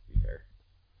 1, to be fair.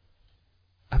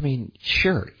 I mean,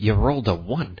 sure, you rolled a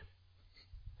 1.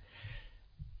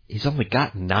 He's only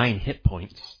got 9 hit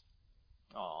points.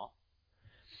 Aw.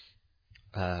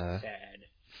 Sad.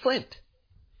 Flint.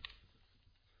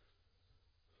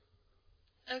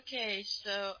 Okay,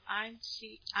 so I'm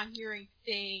hearing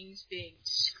things being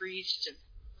screeched and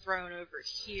thrown over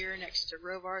here next to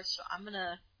Rovar, so I'm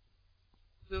gonna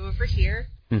move over here,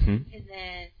 and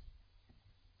then,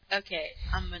 okay,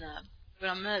 what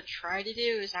I'm gonna try to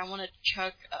do is I want to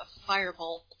chuck a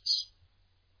firebolt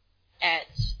at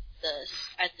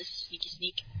the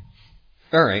sneak.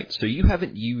 Alright, so you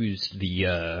haven't used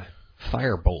the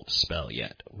firebolt spell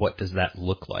yet. What does that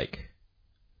look like?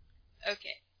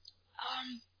 Okay.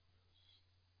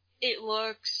 It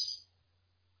looks...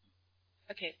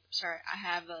 Okay, sorry, I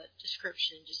have a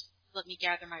description. Just let me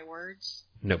gather my words.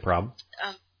 No problem.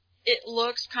 It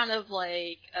looks kind of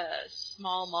like a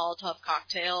small Molotov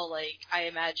cocktail. Like, I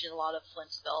imagine a lot of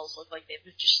Flint spells look like they've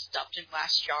been just stuffed in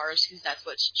glass jars because that's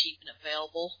what's cheap and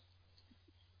available.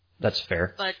 That's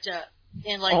fair. But,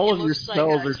 and like, all it of your looks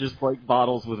spells like are just like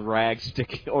bottles with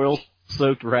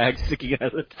oil-soaked rags sticking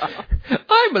out of the top.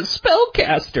 I'm a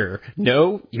spellcaster!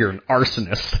 No, you're an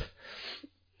arsonist.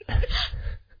 I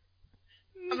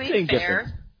mean, Same fair.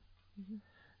 difference.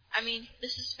 I mean,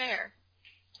 this is fair.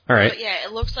 Alright. But yeah,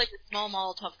 it looks like a small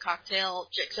Molotov cocktail,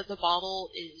 except the bottle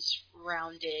is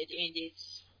rounded and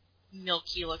it's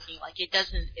milky looking. Like,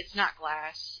 it's not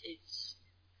glass, it's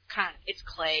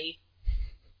clay.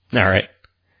 Alright.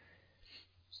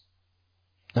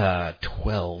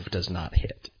 12 does not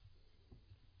hit.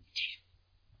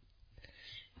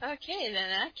 Okay, then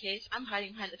in that case, I'm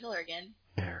hiding behind the pillar again.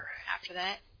 Alright. After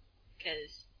that,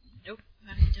 because, nope,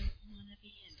 I don't want to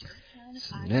be in kind of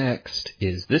fight. Next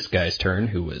is this guy's turn,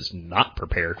 who was not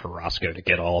prepared for Roscoe to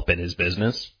get all up in his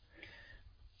business.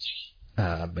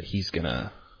 But he's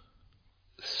gonna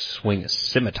swing a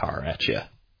scimitar at you.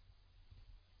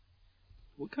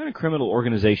 What kind of criminal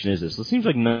organization is this? It seems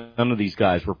like none of these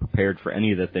guys were prepared for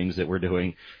any of the things that we're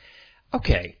doing.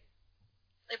 Okay.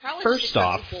 They probably First just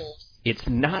got off, the wolves. it's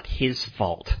not his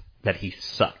fault that he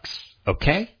sucks,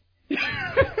 okay?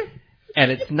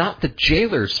 And it's not the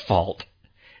jailer's fault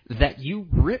that you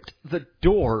ripped the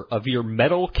door of your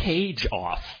metal cage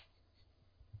off.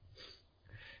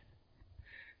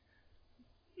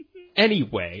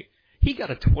 Anyway, he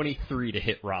got a 23 to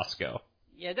hit Roscoe.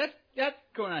 Yeah, that's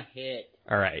gonna hit.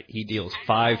 Alright, he deals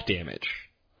 5 damage.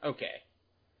 Okay.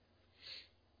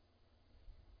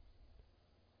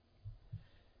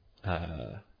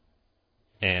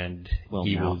 And Well,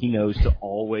 he now will... he knows to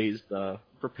always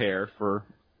prepare for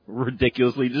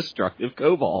ridiculously destructive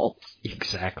kobolds.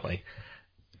 Exactly.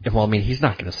 Well, I mean, he's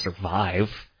not going to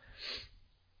survive.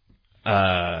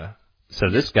 So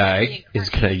this guy is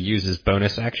going to use his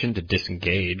bonus action to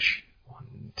disengage.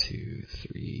 1, 2,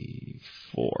 3,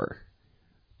 4.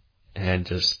 And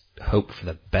just hope for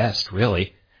the best,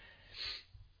 really.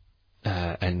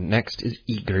 And next is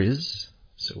Igriz.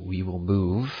 So we will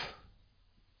move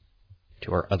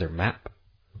to our other map.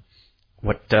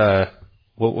 What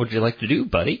would you like to do,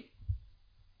 buddy?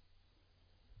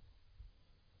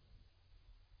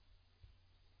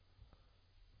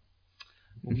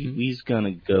 He's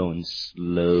gonna go and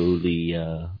slowly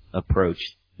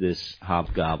approach this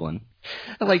hobgoblin.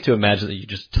 I like to imagine that you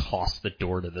just toss the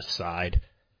door to the side.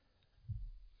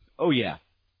 Oh yeah.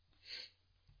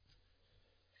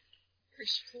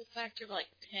 First pull factor of like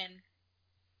 10.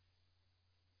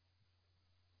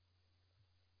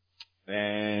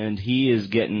 And he is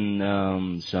getting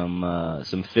some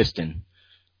fisting.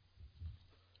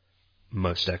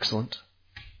 Most excellent.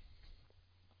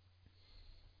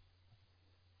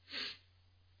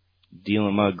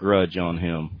 Dealing my grudge on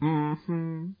him.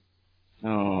 Mm-hmm.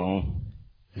 Oh.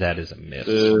 That is a miss.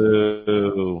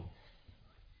 Boo.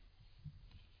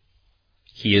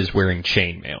 He is wearing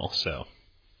chainmail, so...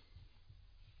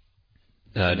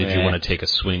 did you want to take a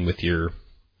swing with your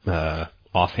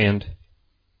offhand?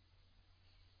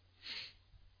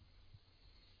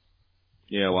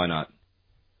 Yeah, why not?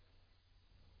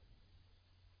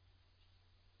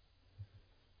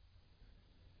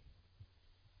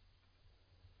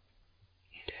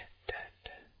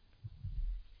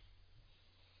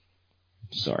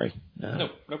 Sorry. No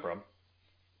problem.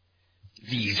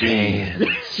 These hands.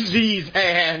 These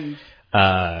hands.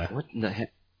 What in the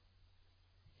heck?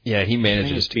 Yeah, he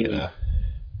manages to...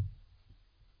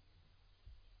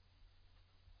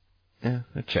 yeah,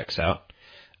 that checks out.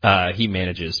 He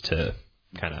manages to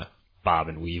kind of bob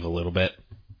and weave a little bit.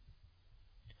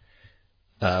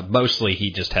 Mostly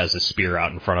he just has his spear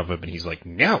out in front of him and he's like,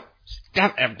 no,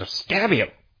 stab you.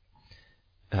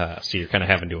 So you're kind of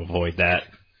having to avoid that.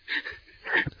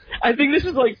 I think this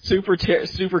is like super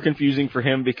confusing for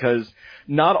him because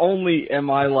not only am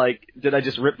I like, did I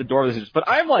just rip the door with his, but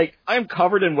I'm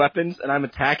covered in weapons and I'm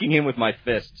attacking him with my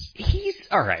fists. He's,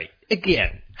 alright,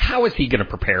 again, how is he going to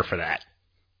prepare for that?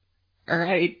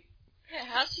 Alright. Yeah,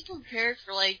 how's he prepared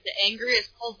for like the angriest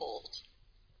kobold?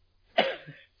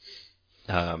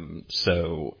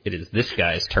 So it is this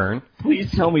guy's turn.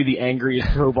 Please tell me The Angriest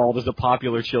Kobold is a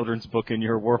popular children's book in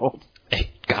your world. It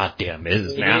goddamn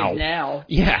is now. It is now.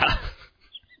 Yeah.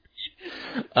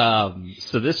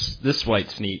 So this white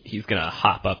sneak, he's gonna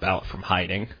hop up out from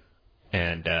hiding,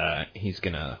 and he's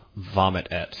gonna vomit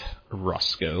at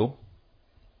Roscoe.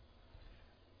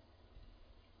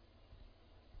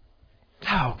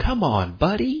 Oh, come on,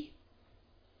 buddy.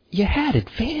 You had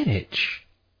advantage.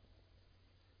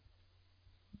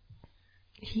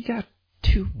 He got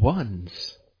 2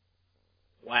 1s.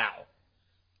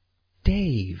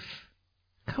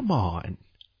 come on.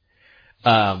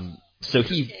 So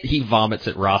he vomits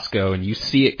at Roscoe, and you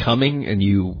see it coming, and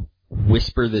you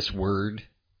whisper this word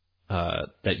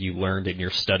that you learned in your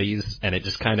studies, and it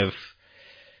just kind of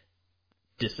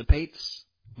dissipates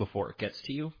before it gets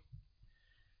to you.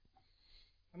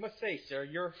 I must say, sir,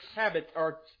 your habits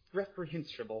are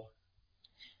reprehensible.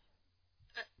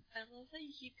 I love that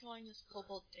you keep calling this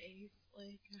Kobold Dave.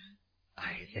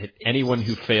 Anyone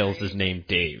who fails is named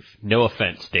Dave. No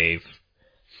offense, Dave.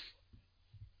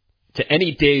 To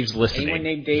any Daves listening, anyone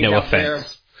named Dave no out offense. There,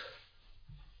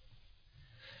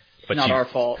 but not our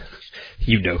fault.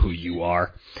 You know who you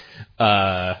are.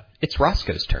 It's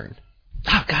Roscoe's turn.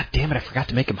 Oh, God damn it, I forgot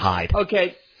to make him hide.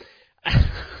 Okay.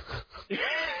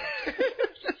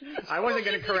 I wasn't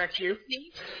going to correct you.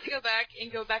 Go back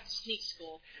to sneak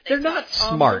school. They're not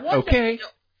smart, okay?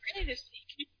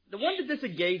 The one that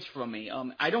disengaged from me,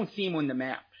 I don't see him on the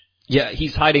map. Yeah,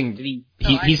 he's hiding.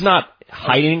 He's not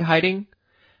hiding.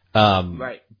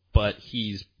 Right. But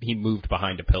he moved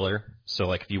behind a pillar, so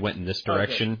like if you went in this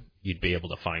direction, you'd be able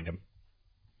to find him.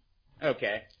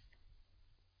 Okay.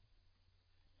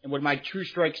 And would my true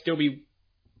strike still be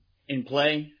in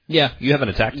play? Yeah, you haven't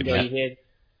attacked him yet. He hid?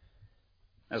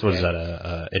 Okay. So is that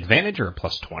a advantage or a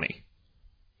plus 20?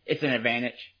 It's an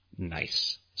advantage.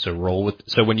 Nice. So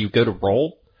so when you go to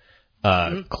roll,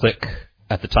 click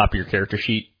at the top of your character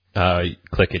sheet,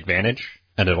 click advantage,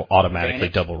 and it'll automatically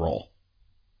double roll.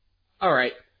 All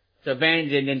right. So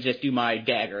advantage and then just do my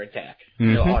dagger attack.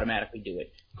 Mm-hmm. It'll automatically do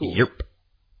it. Cool. Yep.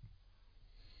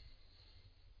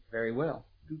 Very well.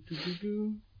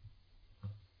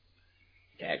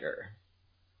 Dagger.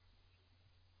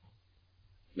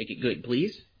 Make it good,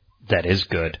 please. That is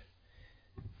good.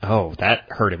 Oh, that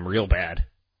hurt him real bad.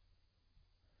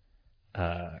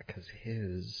 'Cause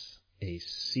his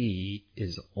AC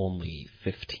is only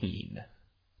 15.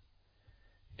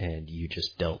 And you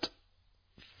just dealt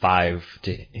 5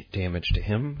 damage to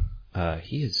him.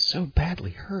 He is so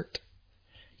badly hurt.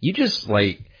 You just,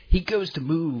 he goes to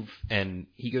move, and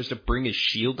he goes to bring his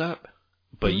shield up,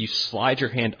 but you slide your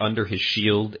hand under his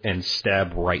shield and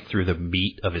stab right through the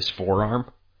meat of his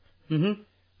forearm.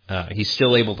 Mm-hmm. He's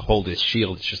still able to hold his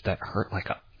shield, it's just that hurt like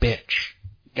a bitch.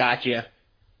 Gotcha.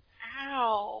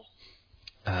 Ow.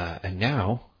 And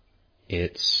now,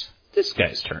 it's this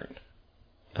guy's turn.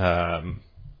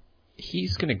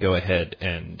 He's gonna go ahead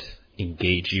and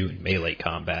engage you in melee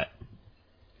combat,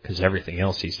 because everything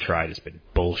else he's tried has been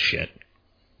bullshit.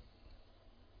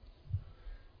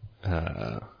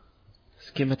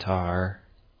 Scimitar.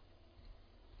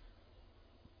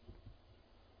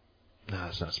 No,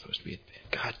 it's not supposed to be.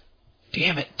 God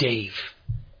damn it, Dave.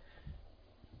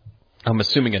 I'm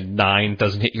assuming a 9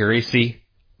 doesn't hit your AC.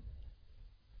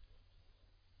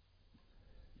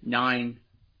 9.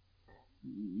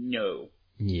 No.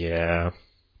 Yeah,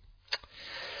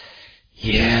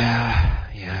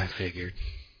 I figured.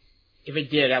 If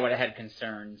it did, I would have had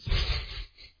concerns.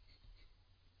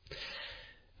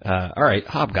 Alright,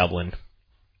 Hobgoblin.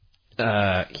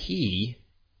 He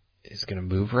is gonna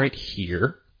move right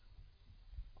here.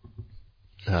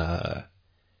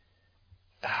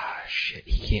 Shit,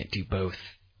 he can't do both.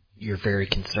 You're very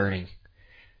concerning.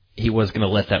 He was gonna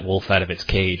let that wolf out of its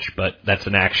cage, but that's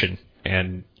an action,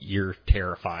 and you're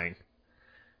terrifying.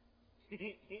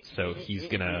 So he's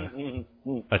gonna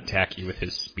attack you with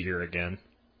his spear again.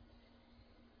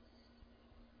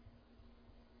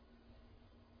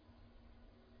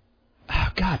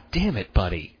 Oh, God damn it,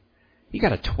 buddy. You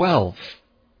got a 12.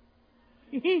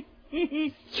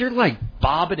 You're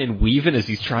bobbing and weaving as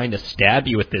he's trying to stab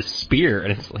you with this spear,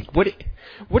 and it's like, what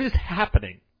is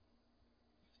happening?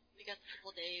 We got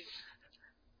Triple Dave.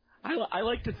 I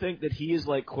like to think that he is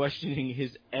questioning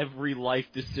his every life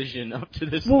decision up to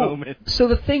this moment. So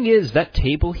the thing is, that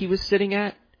table he was sitting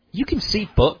at, you can see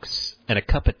books and a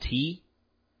cup of tea.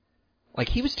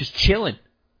 He was just chilling.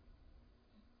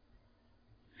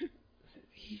 You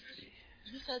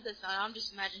said this, and I'm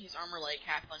just imagining his armor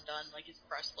half undone, his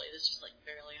breastplate is just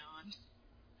barely on.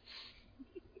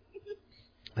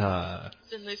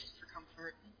 It's in this for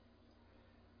comfort.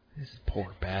 This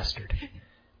poor bastard.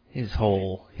 His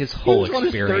whole experience. On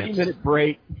his 30-minute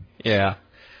break. Yeah.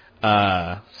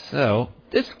 So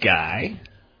this guy,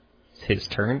 it's his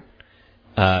turn.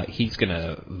 He's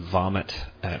gonna vomit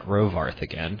at Rovarth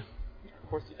again. Of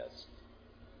course he does.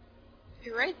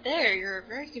 You're right there. You're a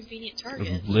very convenient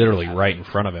target. Literally right in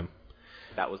front of him.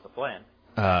 That was the plan.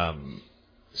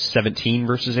 17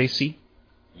 versus AC?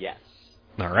 Yes.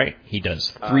 Alright, he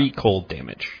does 3 cold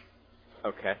damage.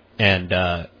 Okay. And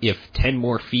if 10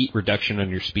 more feet reduction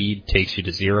on your speed takes you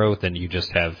to 0, then you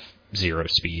just have 0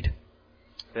 speed.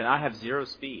 Then I have 0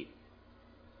 speed.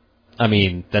 I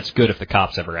mean, that's good if the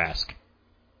cops ever ask.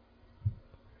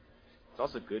 It's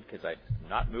also good because I'm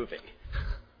not moving.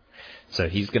 So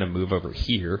he's going to move over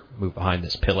here, move behind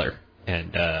this pillar,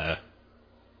 and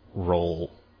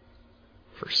roll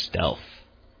for stealth.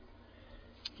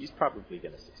 He's probably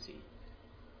going to succeed.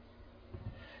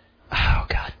 Oh,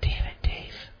 God damn it,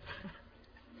 Dave.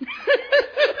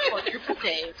 Wonderful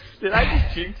Dave. Did I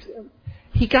just jinx him?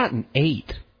 He got an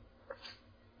 8.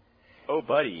 Oh,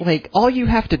 buddy. Like, all you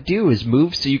have to do is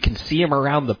move so you can see him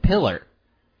around the pillar.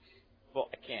 Well,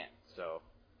 I can't, so...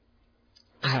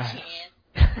 I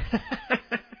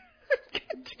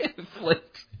Goddamn Flint.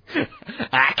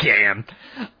 I can.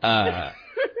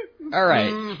 All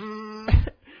right.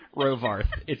 Rovarth,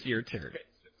 it's your turn. Okay,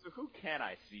 so who can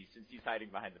I see since he's hiding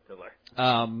behind the pillar?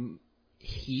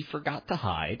 He forgot to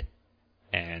hide,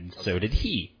 and so did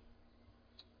he.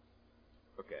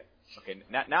 Okay,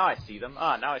 now I see them.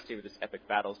 Now I see where this epic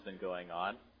battle's been going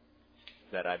on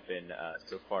that I've been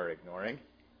so far ignoring.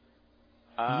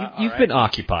 You've been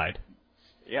occupied.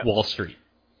 Yep. Wall Street.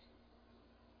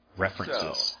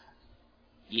 References. So,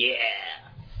 yeah.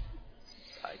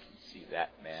 I can see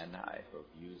that, man. I will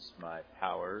use my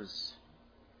powers.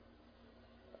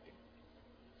 Okay.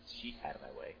 Sheet out of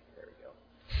my way. There we go.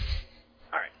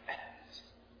 Alright.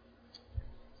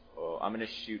 Oh, I'm gonna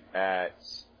shoot at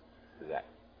that.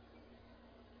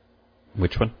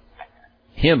 Which one?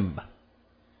 Him.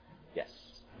 Yes.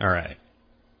 Alright.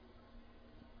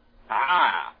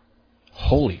 Ah!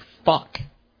 Holy fuck.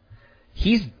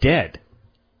 He's dead.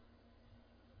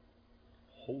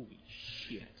 Holy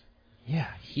shit. Yeah,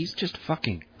 he's just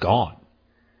fucking gone.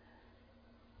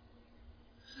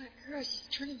 Gross,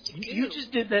 he's turned into goo. You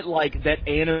just did that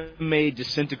anime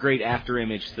disintegrate after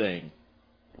image thing.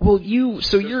 Well, Do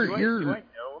I you're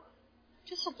know?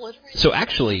 Just obliterated. So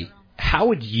actually, how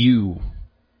would you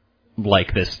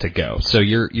like this to go? So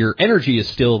your energy is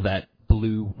still that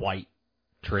blue-white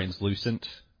translucent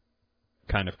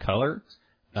kind of color,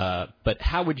 but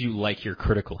how would you like your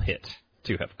critical hit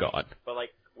to have gone? But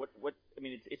like, what? I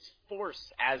mean, it's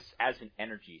force as an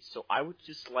energy. So I would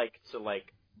just like to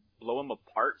blow him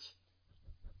apart,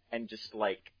 and just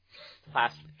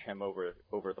plaster him over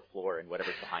the floor and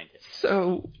whatever's behind him.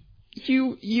 So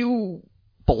you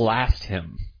blast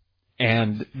him,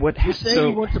 and what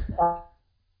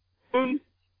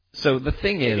So the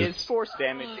thing It is, is force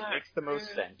damage. It makes the most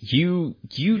sense. you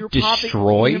You're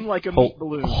destroy. popping him like a meat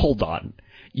balloon. Hold on,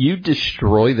 you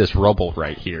destroy this rubble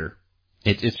right here.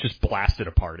 It's just blasted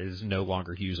apart. It is no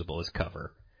longer usable as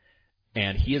cover,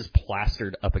 and he is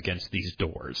plastered up against these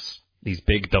doors, these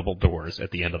big double doors at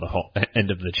the end of the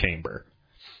end of the chamber.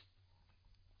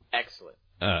 Excellent.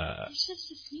 He's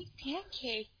just a sneak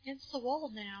pancake against the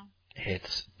wall now.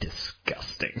 It's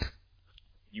disgusting.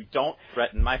 You don't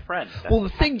threaten my friend. That's Well, the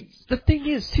thing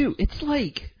is too, it's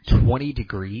like 20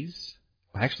 degrees.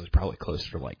 Well, actually, it's probably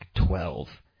closer to like 12,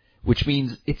 which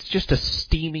means it's just a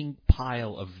steaming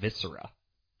pile of viscera.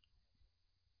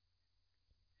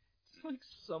 It's like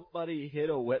somebody hit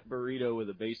a wet burrito with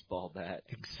a baseball bat.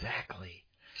 Exactly.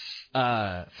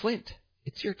 Flint,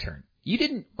 it's your turn. You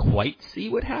didn't quite see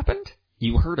what happened.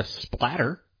 You heard a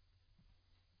splatter.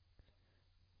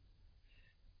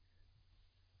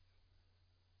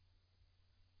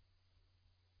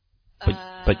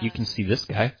 But you can see this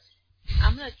guy.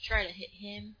 I'm gonna try to hit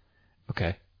him.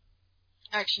 Okay.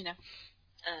 Actually, no.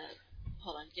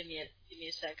 Hold on. Give me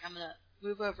a sec. I'm gonna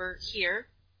move over here.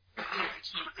 I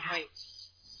can't quite.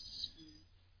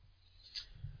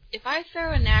 If I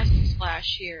throw a nasty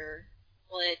splash here,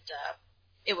 will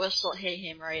it will still hit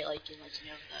him, right? Like in the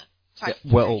 5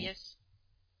 feet radius?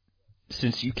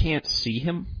 Since you can't see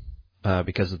him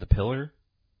because of the pillar,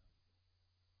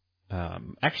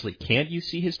 actually, can you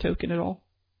see his token at all?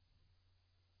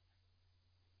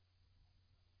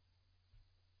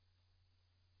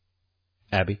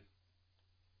 Abby?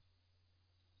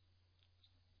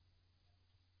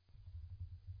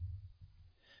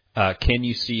 Can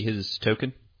you see his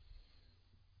token?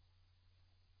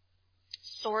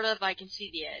 Sort of. I can see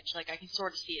the edge. Like I can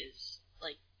sort of see his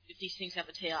if these things have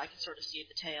a tail, I can sort of see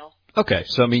the tail. Okay,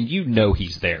 so I mean, you know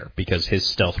he's there because his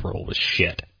stealth roll was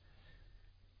shit.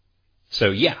 So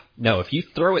yeah, no, if you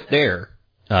throw it there,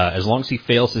 as long as he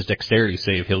fails his dexterity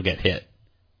save, he'll get hit.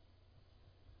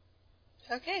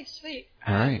 Okay, sweet.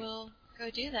 All right. I will go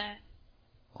do that.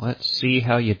 Let's see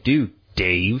how you do,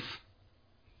 Dave.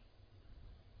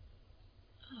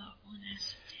 Oh, 1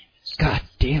 acid damage. God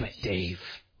damn it, Dave.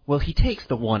 Well, he takes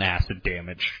the 1 acid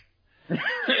damage.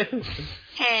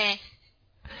 Heh.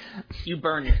 You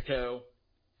burn your toe.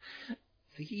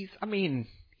 He's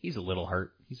a little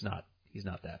hurt. He's not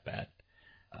that bad.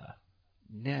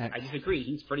 Next. I disagree.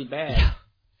 He's pretty bad. Yeah.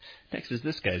 Next is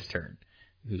this guy's turn,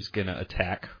 who's going to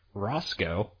attack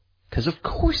Roscoe, because of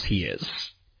course he is.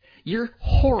 You're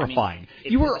horrifying.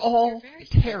 You are all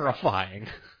terrifying.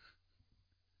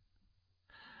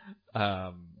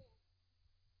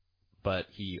 But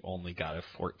he only got a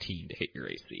 14 to hit your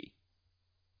AC.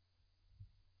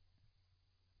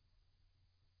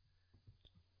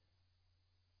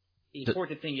 The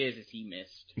important thing is he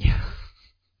missed. Yeah.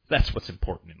 That's what's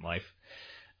important in life.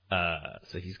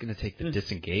 So he's going to take the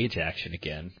disengage action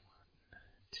again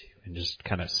and just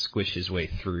kind of squish his way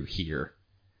through here.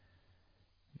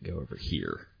 Go over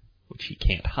here, which he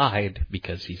can't hide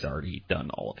because he's already done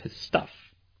all of his stuff.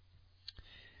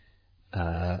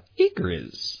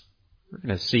 Igriz, we're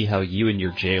going to see how you and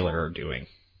your jailer are doing.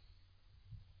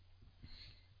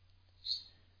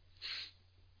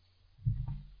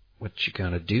 What you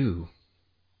gonna do?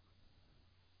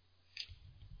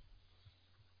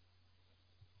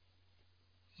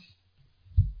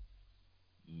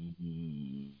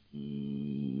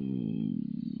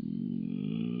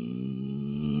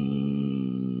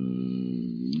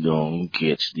 Don't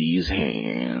catch these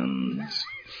hands.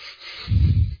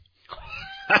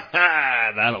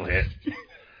 That'll hit.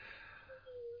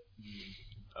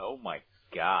 Oh my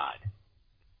god.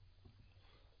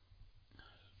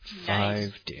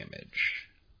 5 damage.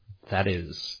 That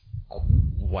is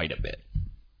quite a bit.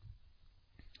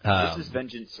 This is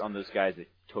vengeance on those guys that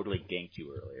totally ganked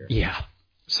you earlier. Yeah.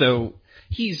 So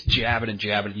he's jabbing and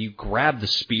jabbing. You grab the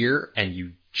spear and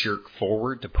you jerk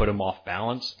forward to put him off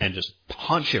balance and just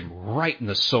punch him right in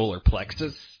the solar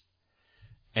plexus.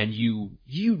 And you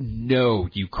know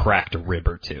you cracked a rib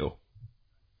or two.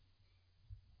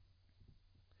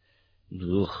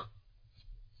 Ugh.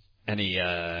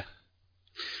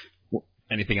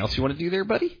 Anything else you want to do there,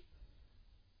 buddy?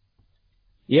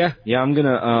 Yeah, I'm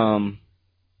gonna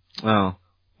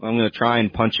try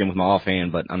and punch him with my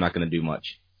offhand, but I'm not gonna do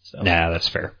much. So Nah, that's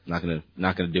fair. Not gonna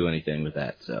do anything with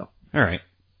that. So all right,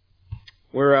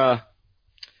 we're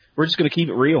just gonna keep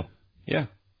it real. Yeah.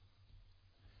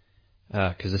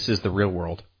 Because this is the real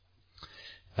world.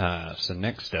 So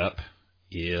next up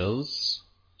is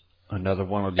another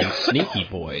one of these sneaky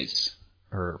boys.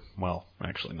 Or, well,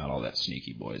 actually not all that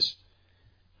sneaky boys.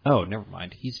 Oh, never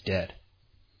mind. He's dead.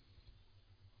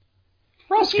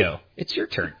 Roscoe, it's your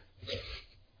turn.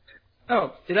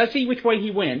 Oh, did I see which way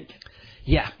he went?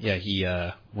 Yeah, he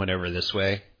went over this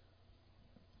way.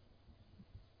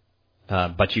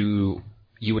 But you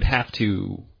would have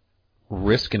to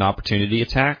risk an opportunity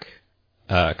attack,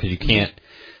 because you can't.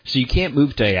 So you can't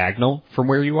move diagonal from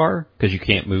where you are, because you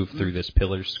can't move through this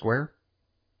pillar square.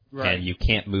 Right. And you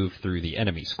can't move through the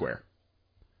enemy square.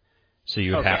 So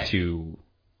you would have to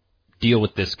deal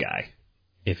with this guy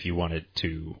if you wanted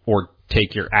to, or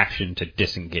take your action to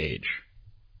disengage.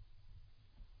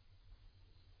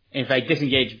 And if I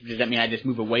disengage, does that mean I just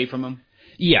move away from him?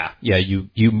 Yeah,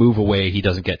 you move away, he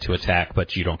doesn't get to attack,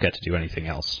 but you don't get to do anything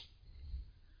else.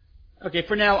 Okay,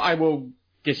 for now I will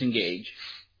disengage.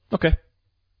 Okay.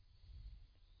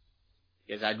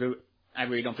 Because I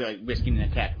really don't feel like risking an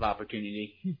attack of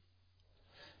opportunity.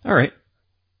 All right,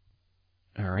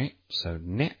 so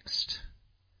next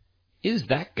is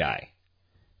that guy.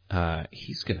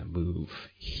 He's going to move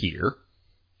here.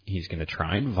 He's going to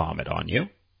try and vomit on you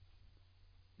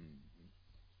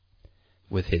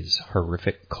with his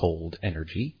horrific cold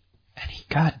energy. And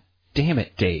God damn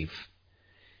it, Dave.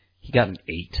 He got an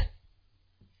 8.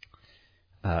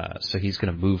 So he's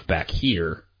going to move back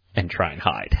here and try and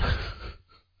hide.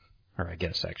 Or I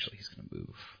guess actually he's going to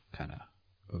move kind of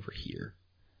over here.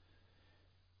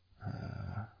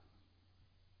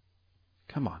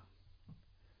 Come on.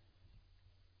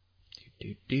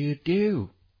 Do.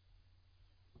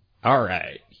 All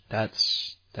right,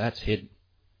 that's hidden.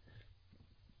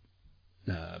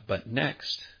 But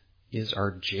next is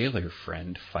our jailer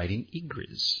friend fighting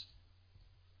Igriz.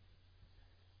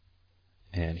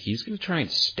 And he's going to try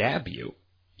and stab you.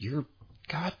 You're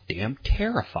goddamn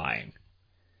terrifying.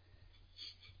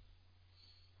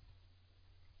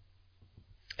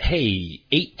 Hey,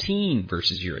 18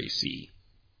 versus your AC.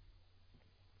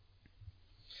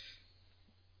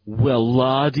 Well,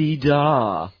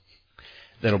 la-di-da.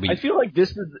 That'll be. I feel like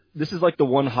this is like the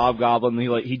one hobgoblin.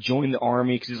 He joined the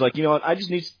army because he's like, you know what? I just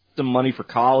need some money for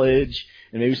college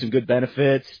and maybe some good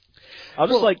benefits. I'll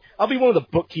be one of the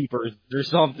bookkeepers or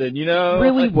something, you know?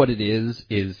 Really what it is,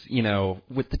 you know,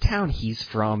 with the town he's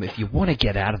from, if you want to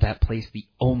get out of that place, the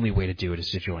only way to do it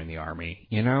is to join the army,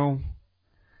 you know?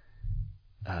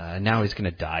 Now he's going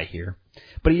to die here.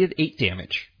 But he did 8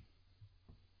 damage.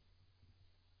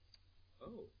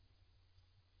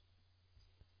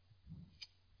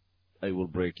 I will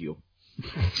break you.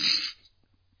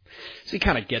 So he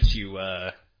kind of gets you,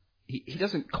 he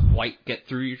doesn't quite get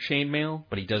through your chainmail,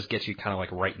 but he does get you kind of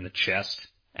like right in the chest,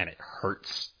 and it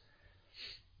hurts.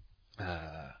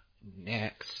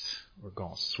 Next, we're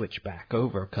gonna switch back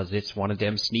over, cause it's one of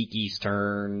them Sneaky's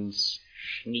turns.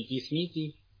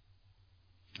 Sneaky.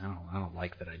 I don't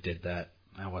like that I did that.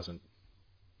 I wasn't,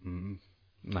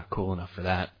 not cool enough for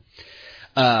that.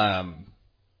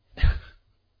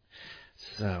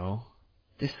 So,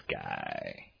 this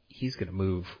guy, he's gonna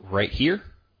move right here.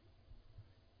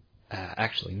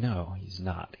 Actually, no, he's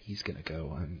not. He's gonna go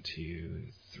 1, 2,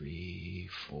 3,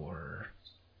 4,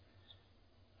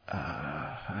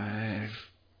 5.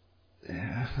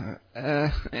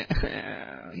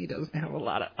 He doesn't have a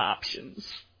lot of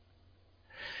options.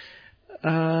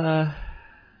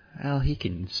 Well, he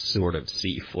can sort of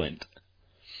see Flint.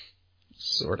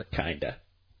 Sorta, kinda.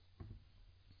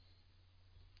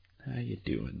 How you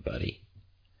doing, buddy?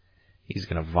 He's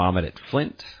gonna vomit at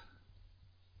Flint.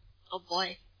 Oh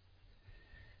boy.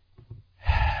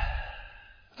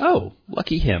 Oh,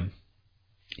 lucky him.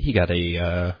 He got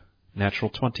a natural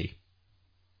 20.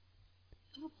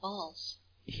 Oh, balls.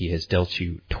 He has dealt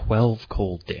you 12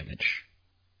 cold damage.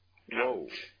 Whoa.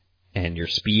 And your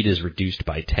speed is reduced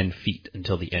by 10 feet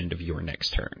until the end of your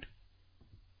next turn.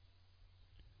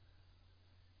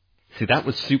 See, that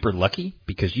was super lucky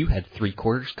because you had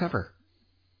 3/4 cover.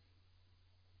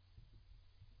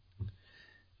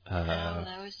 Oh,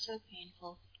 that was so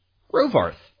painful.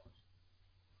 Rovarth.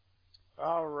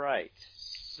 All right.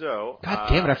 So. God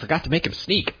damn it! I forgot to make him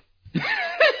sneak.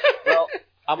 Well,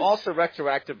 I'm also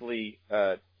retroactively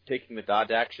taking the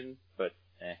dodge action, but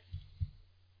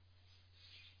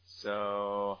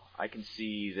So I can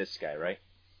see this guy, right?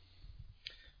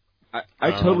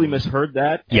 I totally misheard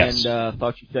that, yes. And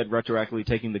thought you said retroactively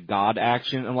taking the God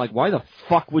action. I'm like, why the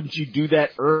fuck wouldn't you do that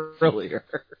earlier?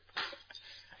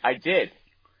 I did.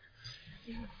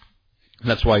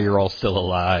 That's why you're all still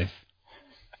alive.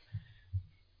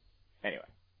 Anyway.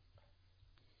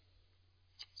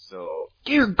 So.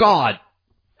 Dear God!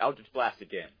 Eldritch Blast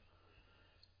again.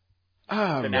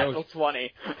 Oh, the natural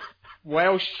 20.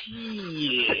 Well,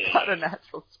 shit. Got a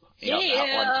natural 20 on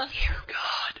that one. Dear God.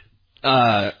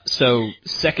 So,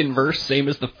 second verse, same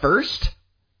as the first?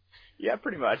 Yeah,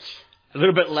 pretty much. A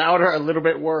little bit louder, a little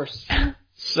bit worse.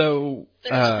 So,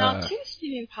 There's now 2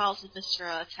 steaming piles of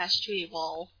Viscera attached to a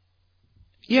wall.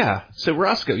 Yeah, so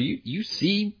Roscoe, you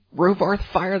see Rovarth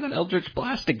fire that Eldritch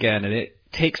Blast again, and it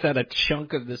takes out a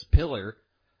chunk of this pillar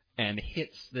and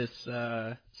hits this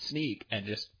sneak and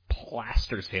just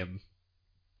plasters him.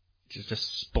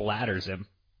 Just splatters him.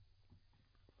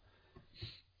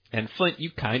 And Flint,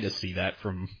 you kind of see that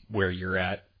from where you're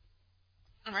at.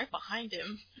 I'm right behind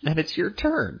him. And it's your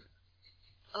turn.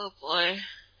 Oh boy.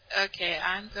 Okay,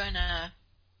 I'm gonna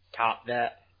Top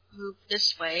that. move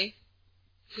this way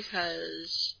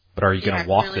because. But are you gonna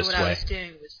walk really this what way? I was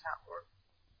doing was not work.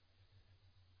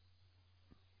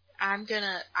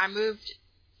 I moved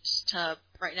to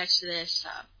right next to this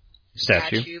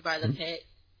statue by the pit,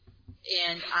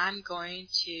 and I'm going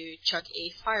to chuck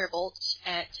a firebolt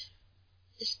at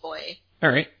this boy. All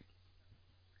right.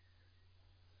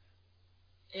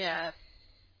 Yeah.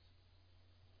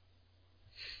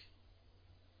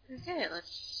 Okay,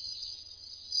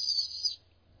 let's.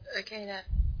 Okay, that.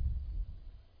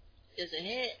 Does it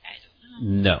hit? I don't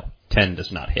know. No, 10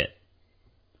 does not hit.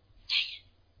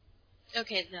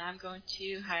 Okay, then I'm going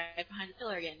to hide behind the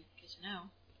pillar again, because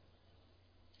no.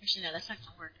 Actually, no, that's not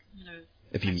gonna work. I'm gonna.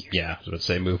 If you, I was going to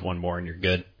say move one more and you're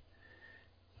good.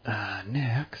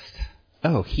 Next.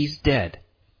 Oh, he's dead.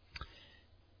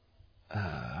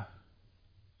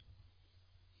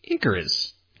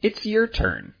 Icarus, it's your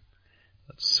turn.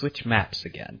 Let's switch maps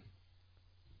again.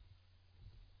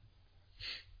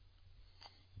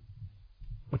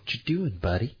 What you doing,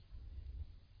 buddy?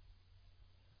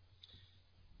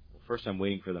 Well, first, I'm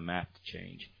waiting for the map to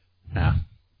change. Yeah,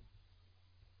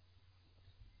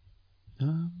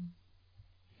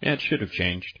 it should have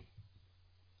changed.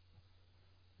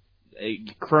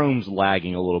 Chrome's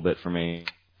lagging a little bit for me.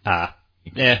 I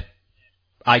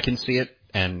can see it,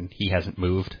 and he hasn't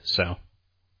moved, so.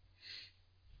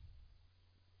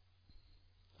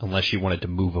 Unless you wanted to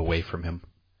move away from him.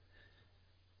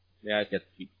 Yeah, I get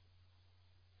the.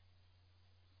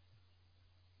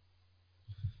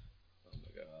 Oh my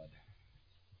god.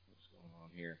 What's going on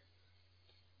here?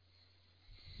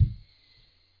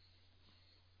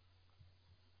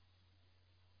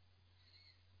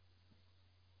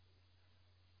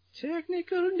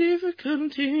 Technical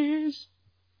difficulties.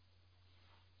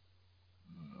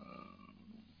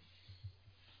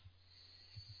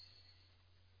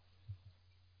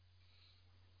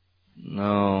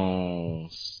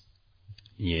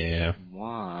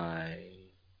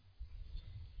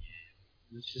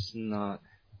 just not.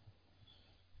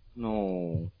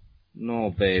 No,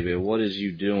 baby. What is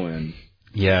you doing?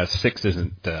 Yeah, 6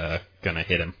 isn't gonna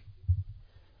hit him.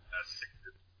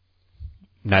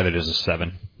 Neither does a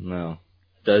 7. No.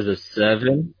 Does a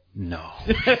 7? No.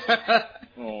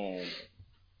 Oh.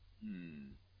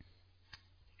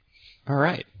 All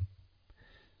right.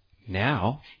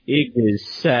 Now It is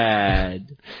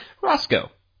sad. Roscoe.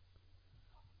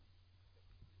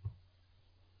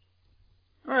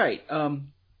 All right.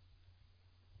 Can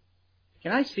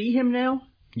I see him now?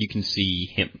 You can see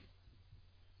him.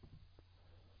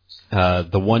 The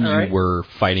one All you right. were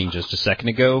fighting just a second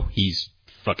ago, he's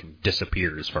fucking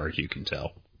disappeared as far as you can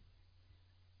tell.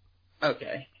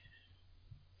 Okay.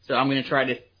 So I'm gonna try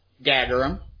to dagger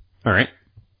him. All right.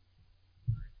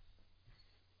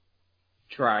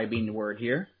 Try being the word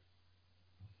here.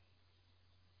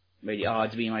 May the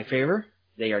odds be in my favor.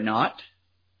 They are not.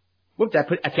 Whoop! I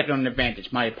kept it on an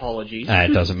advantage. My apologies.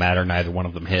 It doesn't matter. Neither one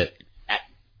of them hit.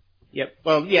 Yep.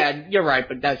 Well, yeah, you're right,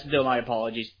 but that's still my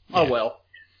apologies. Oh well.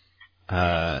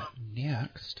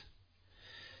 Next.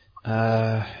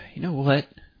 You know what?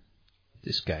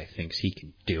 This guy thinks he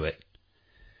can do it.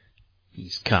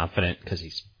 He's confident because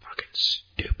he's fucking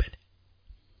stupid.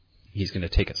 He's gonna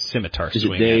take a scimitar Is it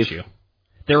swing Dave? at you.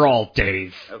 They're all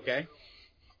Dave. Okay.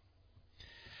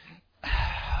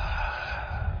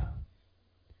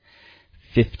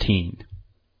 15.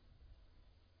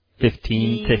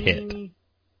 15 to hit.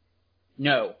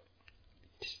 No.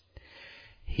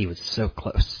 He was so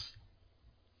close.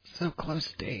 So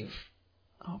close, Dave.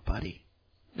 Oh, buddy.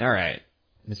 All right.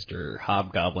 Mr.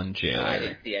 Hobgoblin I Jailer.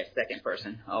 didn't see a second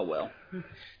person. Oh well.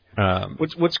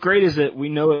 What's great is that we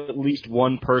know at least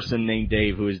one person named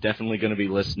Dave who is definitely going to be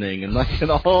listening, and like,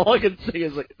 and all I can say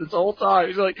is like this whole time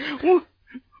he's like,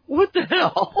 what the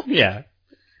hell? Yeah.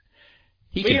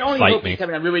 He We can can only fight hope me. he's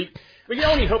having a really. We can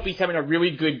only hope he's having a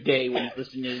really good day when he's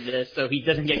listening to this, so he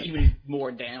doesn't get even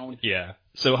more down. Yeah.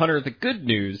 So, Hunter, the good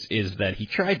news is that he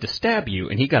tried to stab you,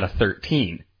 and he got a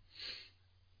 13.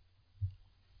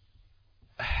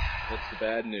 What's the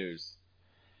bad news?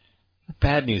 The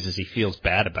bad news is he feels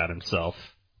bad about himself.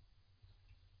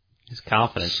 His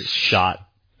confidence is shot.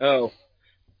 Oh.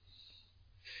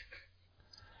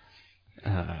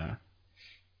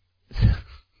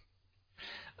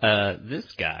 This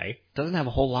guy doesn't have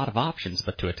a whole lot of options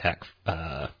but to attack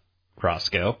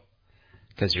Roscoe,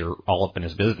 because you're all up in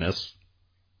his business.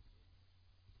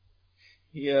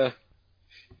 Yeah.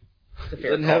 He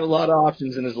doesn't have a lot of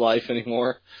options in his life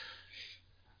anymore.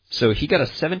 So he got a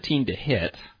 17 to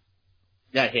hit,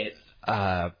 That hit.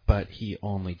 but he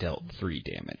only dealt 3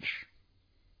 damage.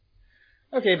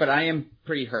 Okay, but I am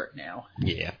pretty hurt now.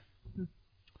 Yeah.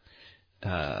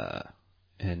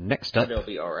 And next up But it'll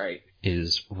be alright.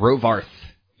 is Rovarth.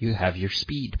 You have your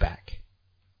speed back.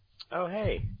 Oh,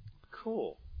 hey.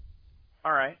 Cool.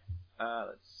 Alright.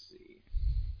 Let's see.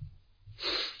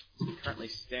 Currently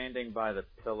standing by the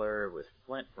pillar with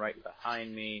Flint right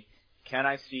behind me. Can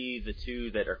I see the two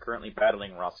that are currently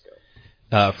battling Roscoe?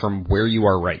 From where you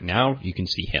are right now, you can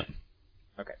see him.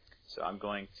 Okay. So I'm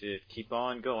going to keep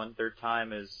on going. Third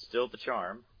time is still the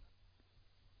charm.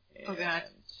 And... Oh, God.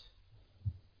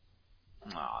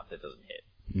 Aw, that doesn't hit.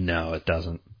 No, it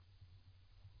doesn't.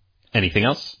 Anything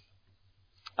else?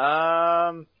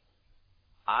 I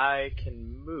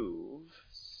can move,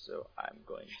 so I'm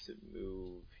going to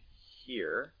move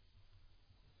here.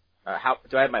 How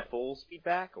do I have my full speed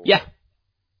back? Or... Yeah.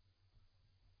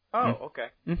 Oh, okay.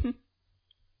 Mm-hmm.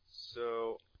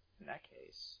 So in that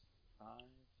case, 5,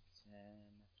 10,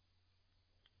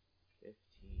 15,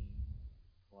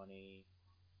 20,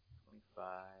 25,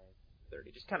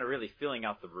 30. Just kind of really filling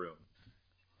out the room.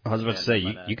 I was about to say,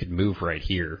 you could move right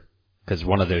here, because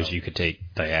one of those you could take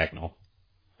diagonal.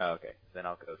 Oh, okay. Then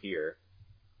I'll go here,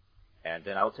 and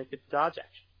then I'll take the dodge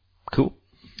action. Cool.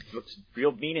 It looks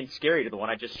real mean and scary to the one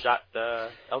I just shot the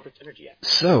Eldritch Energy at.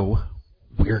 So,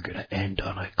 we're gonna end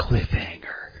on a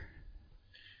cliffhanger.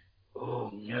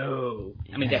 Oh no.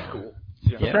 I mean, that's cool.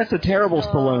 Yeah. That's a terrible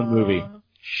Stallone movie.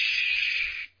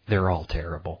 Shh. They're all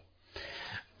terrible.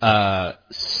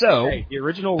 So... Hey, the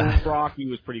original Rocky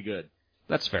was pretty good.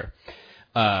 That's fair.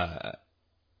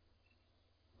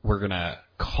 We're gonna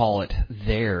call it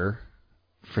there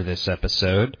for this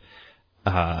episode.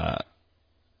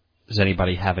 Does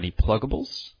anybody have any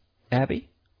pluggables? Abby?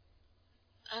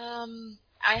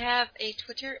 I have a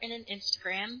Twitter and an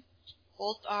Instagram.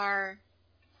 Both are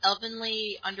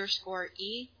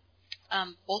elvenly_E.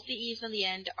 Both the E's on the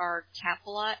end are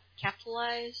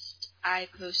capitalized. I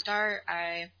post art.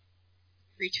 I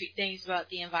retweet things about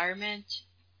the environment.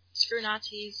 Screw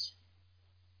Nazis.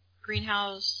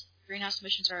 Greenhouse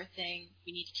missions are a thing.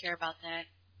 We need to care about that.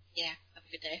 Yeah, have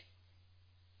a good day.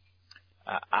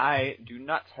 I do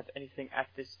not have anything at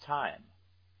this time.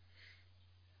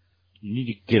 You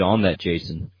need to get on that,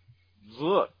 Jason.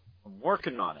 Look, I'm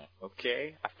working on it,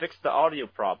 okay? I fixed the audio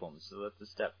problem, so that's a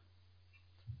step.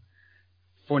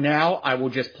 For now, I will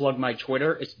just plug my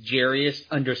Twitter. It's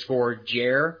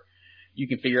Jarius_Jer. You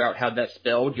can figure out how that's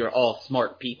spelled. You're all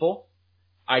smart people.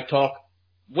 I talk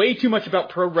way too much about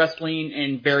pro wrestling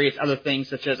and various other things,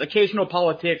 such as occasional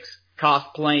politics,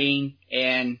 cosplaying,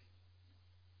 and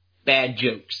bad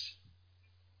jokes.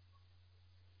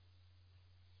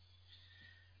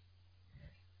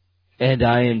 And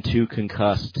I am too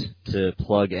concussed to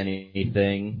plug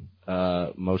anything,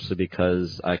 mostly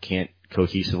because I can't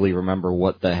cohesively remember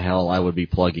what the hell I would be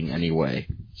plugging anyway.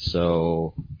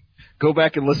 So, go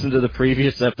back and listen to the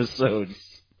previous episodes.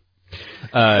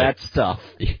 That's tough.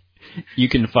 You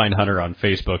can find Hunter on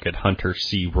Facebook at Hunter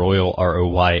C. Royal,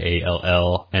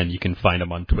 Royall, and you can find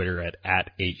him on Twitter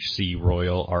at HC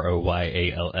Royal,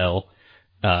 Royall,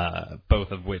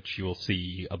 both of which you will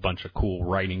see a bunch of cool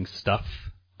writing stuff,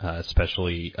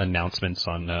 especially announcements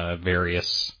on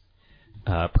various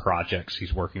projects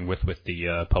he's working with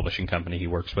the publishing company he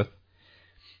works with.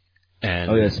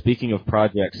 And oh yeah, speaking of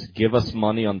projects, give us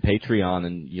money on Patreon,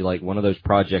 and one of those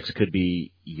projects could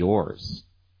be yours.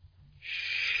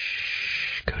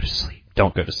 Shh, go to sleep.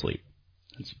 Don't go to sleep.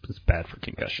 It's bad for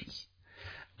concussions.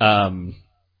 I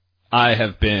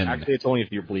have been... Actually, it's only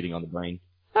if you're bleeding on the brain.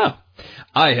 Oh.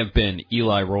 I have been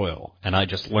Eli Royal, and I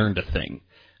just learned a thing.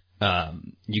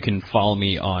 You can follow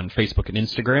me on Facebook and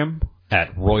Instagram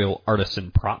at Royal Artisan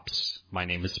Props. My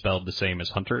name is spelled the same as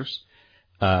Hunter's.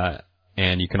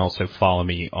 And you can also follow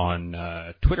me on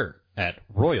Twitter at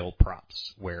Royal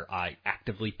Props, where I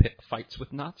actively pick fights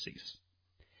with Nazis.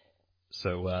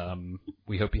 So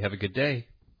we hope you have a good day.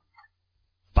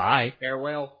 Bye.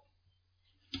 Farewell.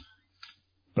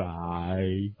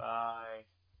 Bye. Bye.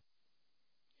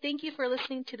 Thank you for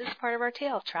listening to this part of our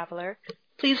tale, Traveler.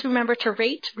 Please remember to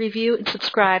rate, review, and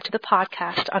subscribe to the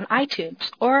podcast on iTunes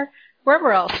or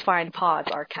wherever else fine pods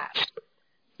are cast.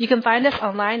 You can find us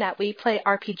online at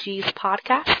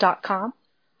WePlayRPGspodcast.com,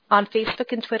 on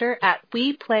Facebook and Twitter at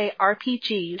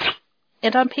WePlayRPGs,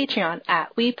 and on Patreon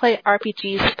at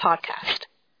WePlayRPGspodcast.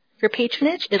 Your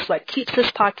patronage is what keeps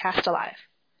this podcast alive.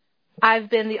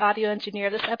 I've been the audio engineer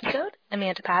of this episode,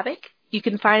 Amanda Pavic. You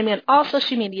can find me on all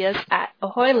social medias at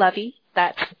Ahoy Lovey,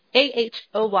 that's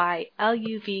AHOYLUVY,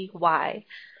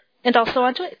 and also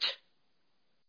on Twitch.